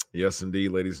there. Yes,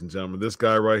 indeed, ladies and gentlemen. This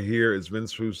guy right here is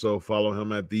Vince Russo. Follow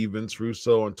him at the Vince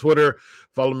Russo on Twitter.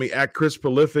 Follow me at Chris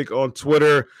Prolific on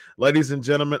Twitter. Ladies and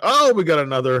gentlemen, we got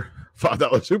another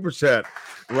 $5 super chat.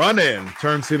 Run in,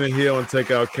 turn Cena heel and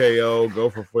take out KO. Go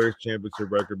for Flair's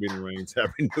championship record beating Reigns.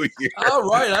 Happy New Year. All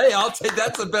right. Hey, I'll take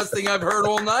that's the best thing I've heard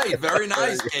all night. Very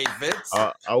nice, Kate Vince.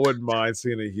 I wouldn't mind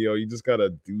Cena heel. We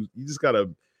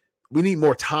need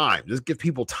more time. Just give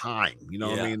people time. You know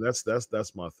what I mean? That's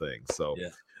my thing. So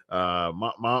on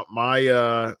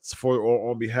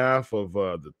behalf of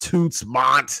the Toots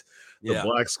Mondt, the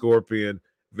Black Scorpion,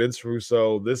 Vince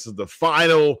Russo, this is the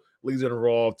final Legion of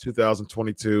Raw of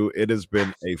 2022. It has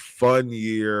been a fun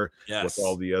year with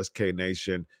all the SK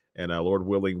Nation, and Lord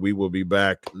willing, we will be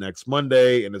back next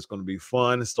Monday, and it's going to be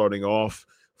fun starting off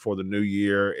for the new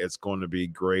year. It's going to be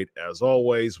great as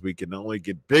always. We can only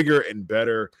get bigger and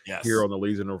better here on the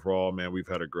Legion of Raw. Man, we've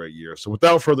had a great year. So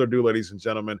without further ado, ladies and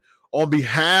gentlemen, on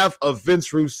behalf of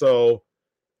Vince Russo,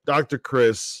 Dr.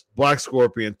 Chris, Black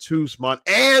Scorpion, Toots Mondt,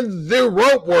 and the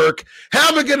rope work,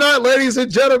 have a good night, ladies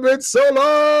and gentlemen. So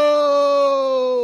long.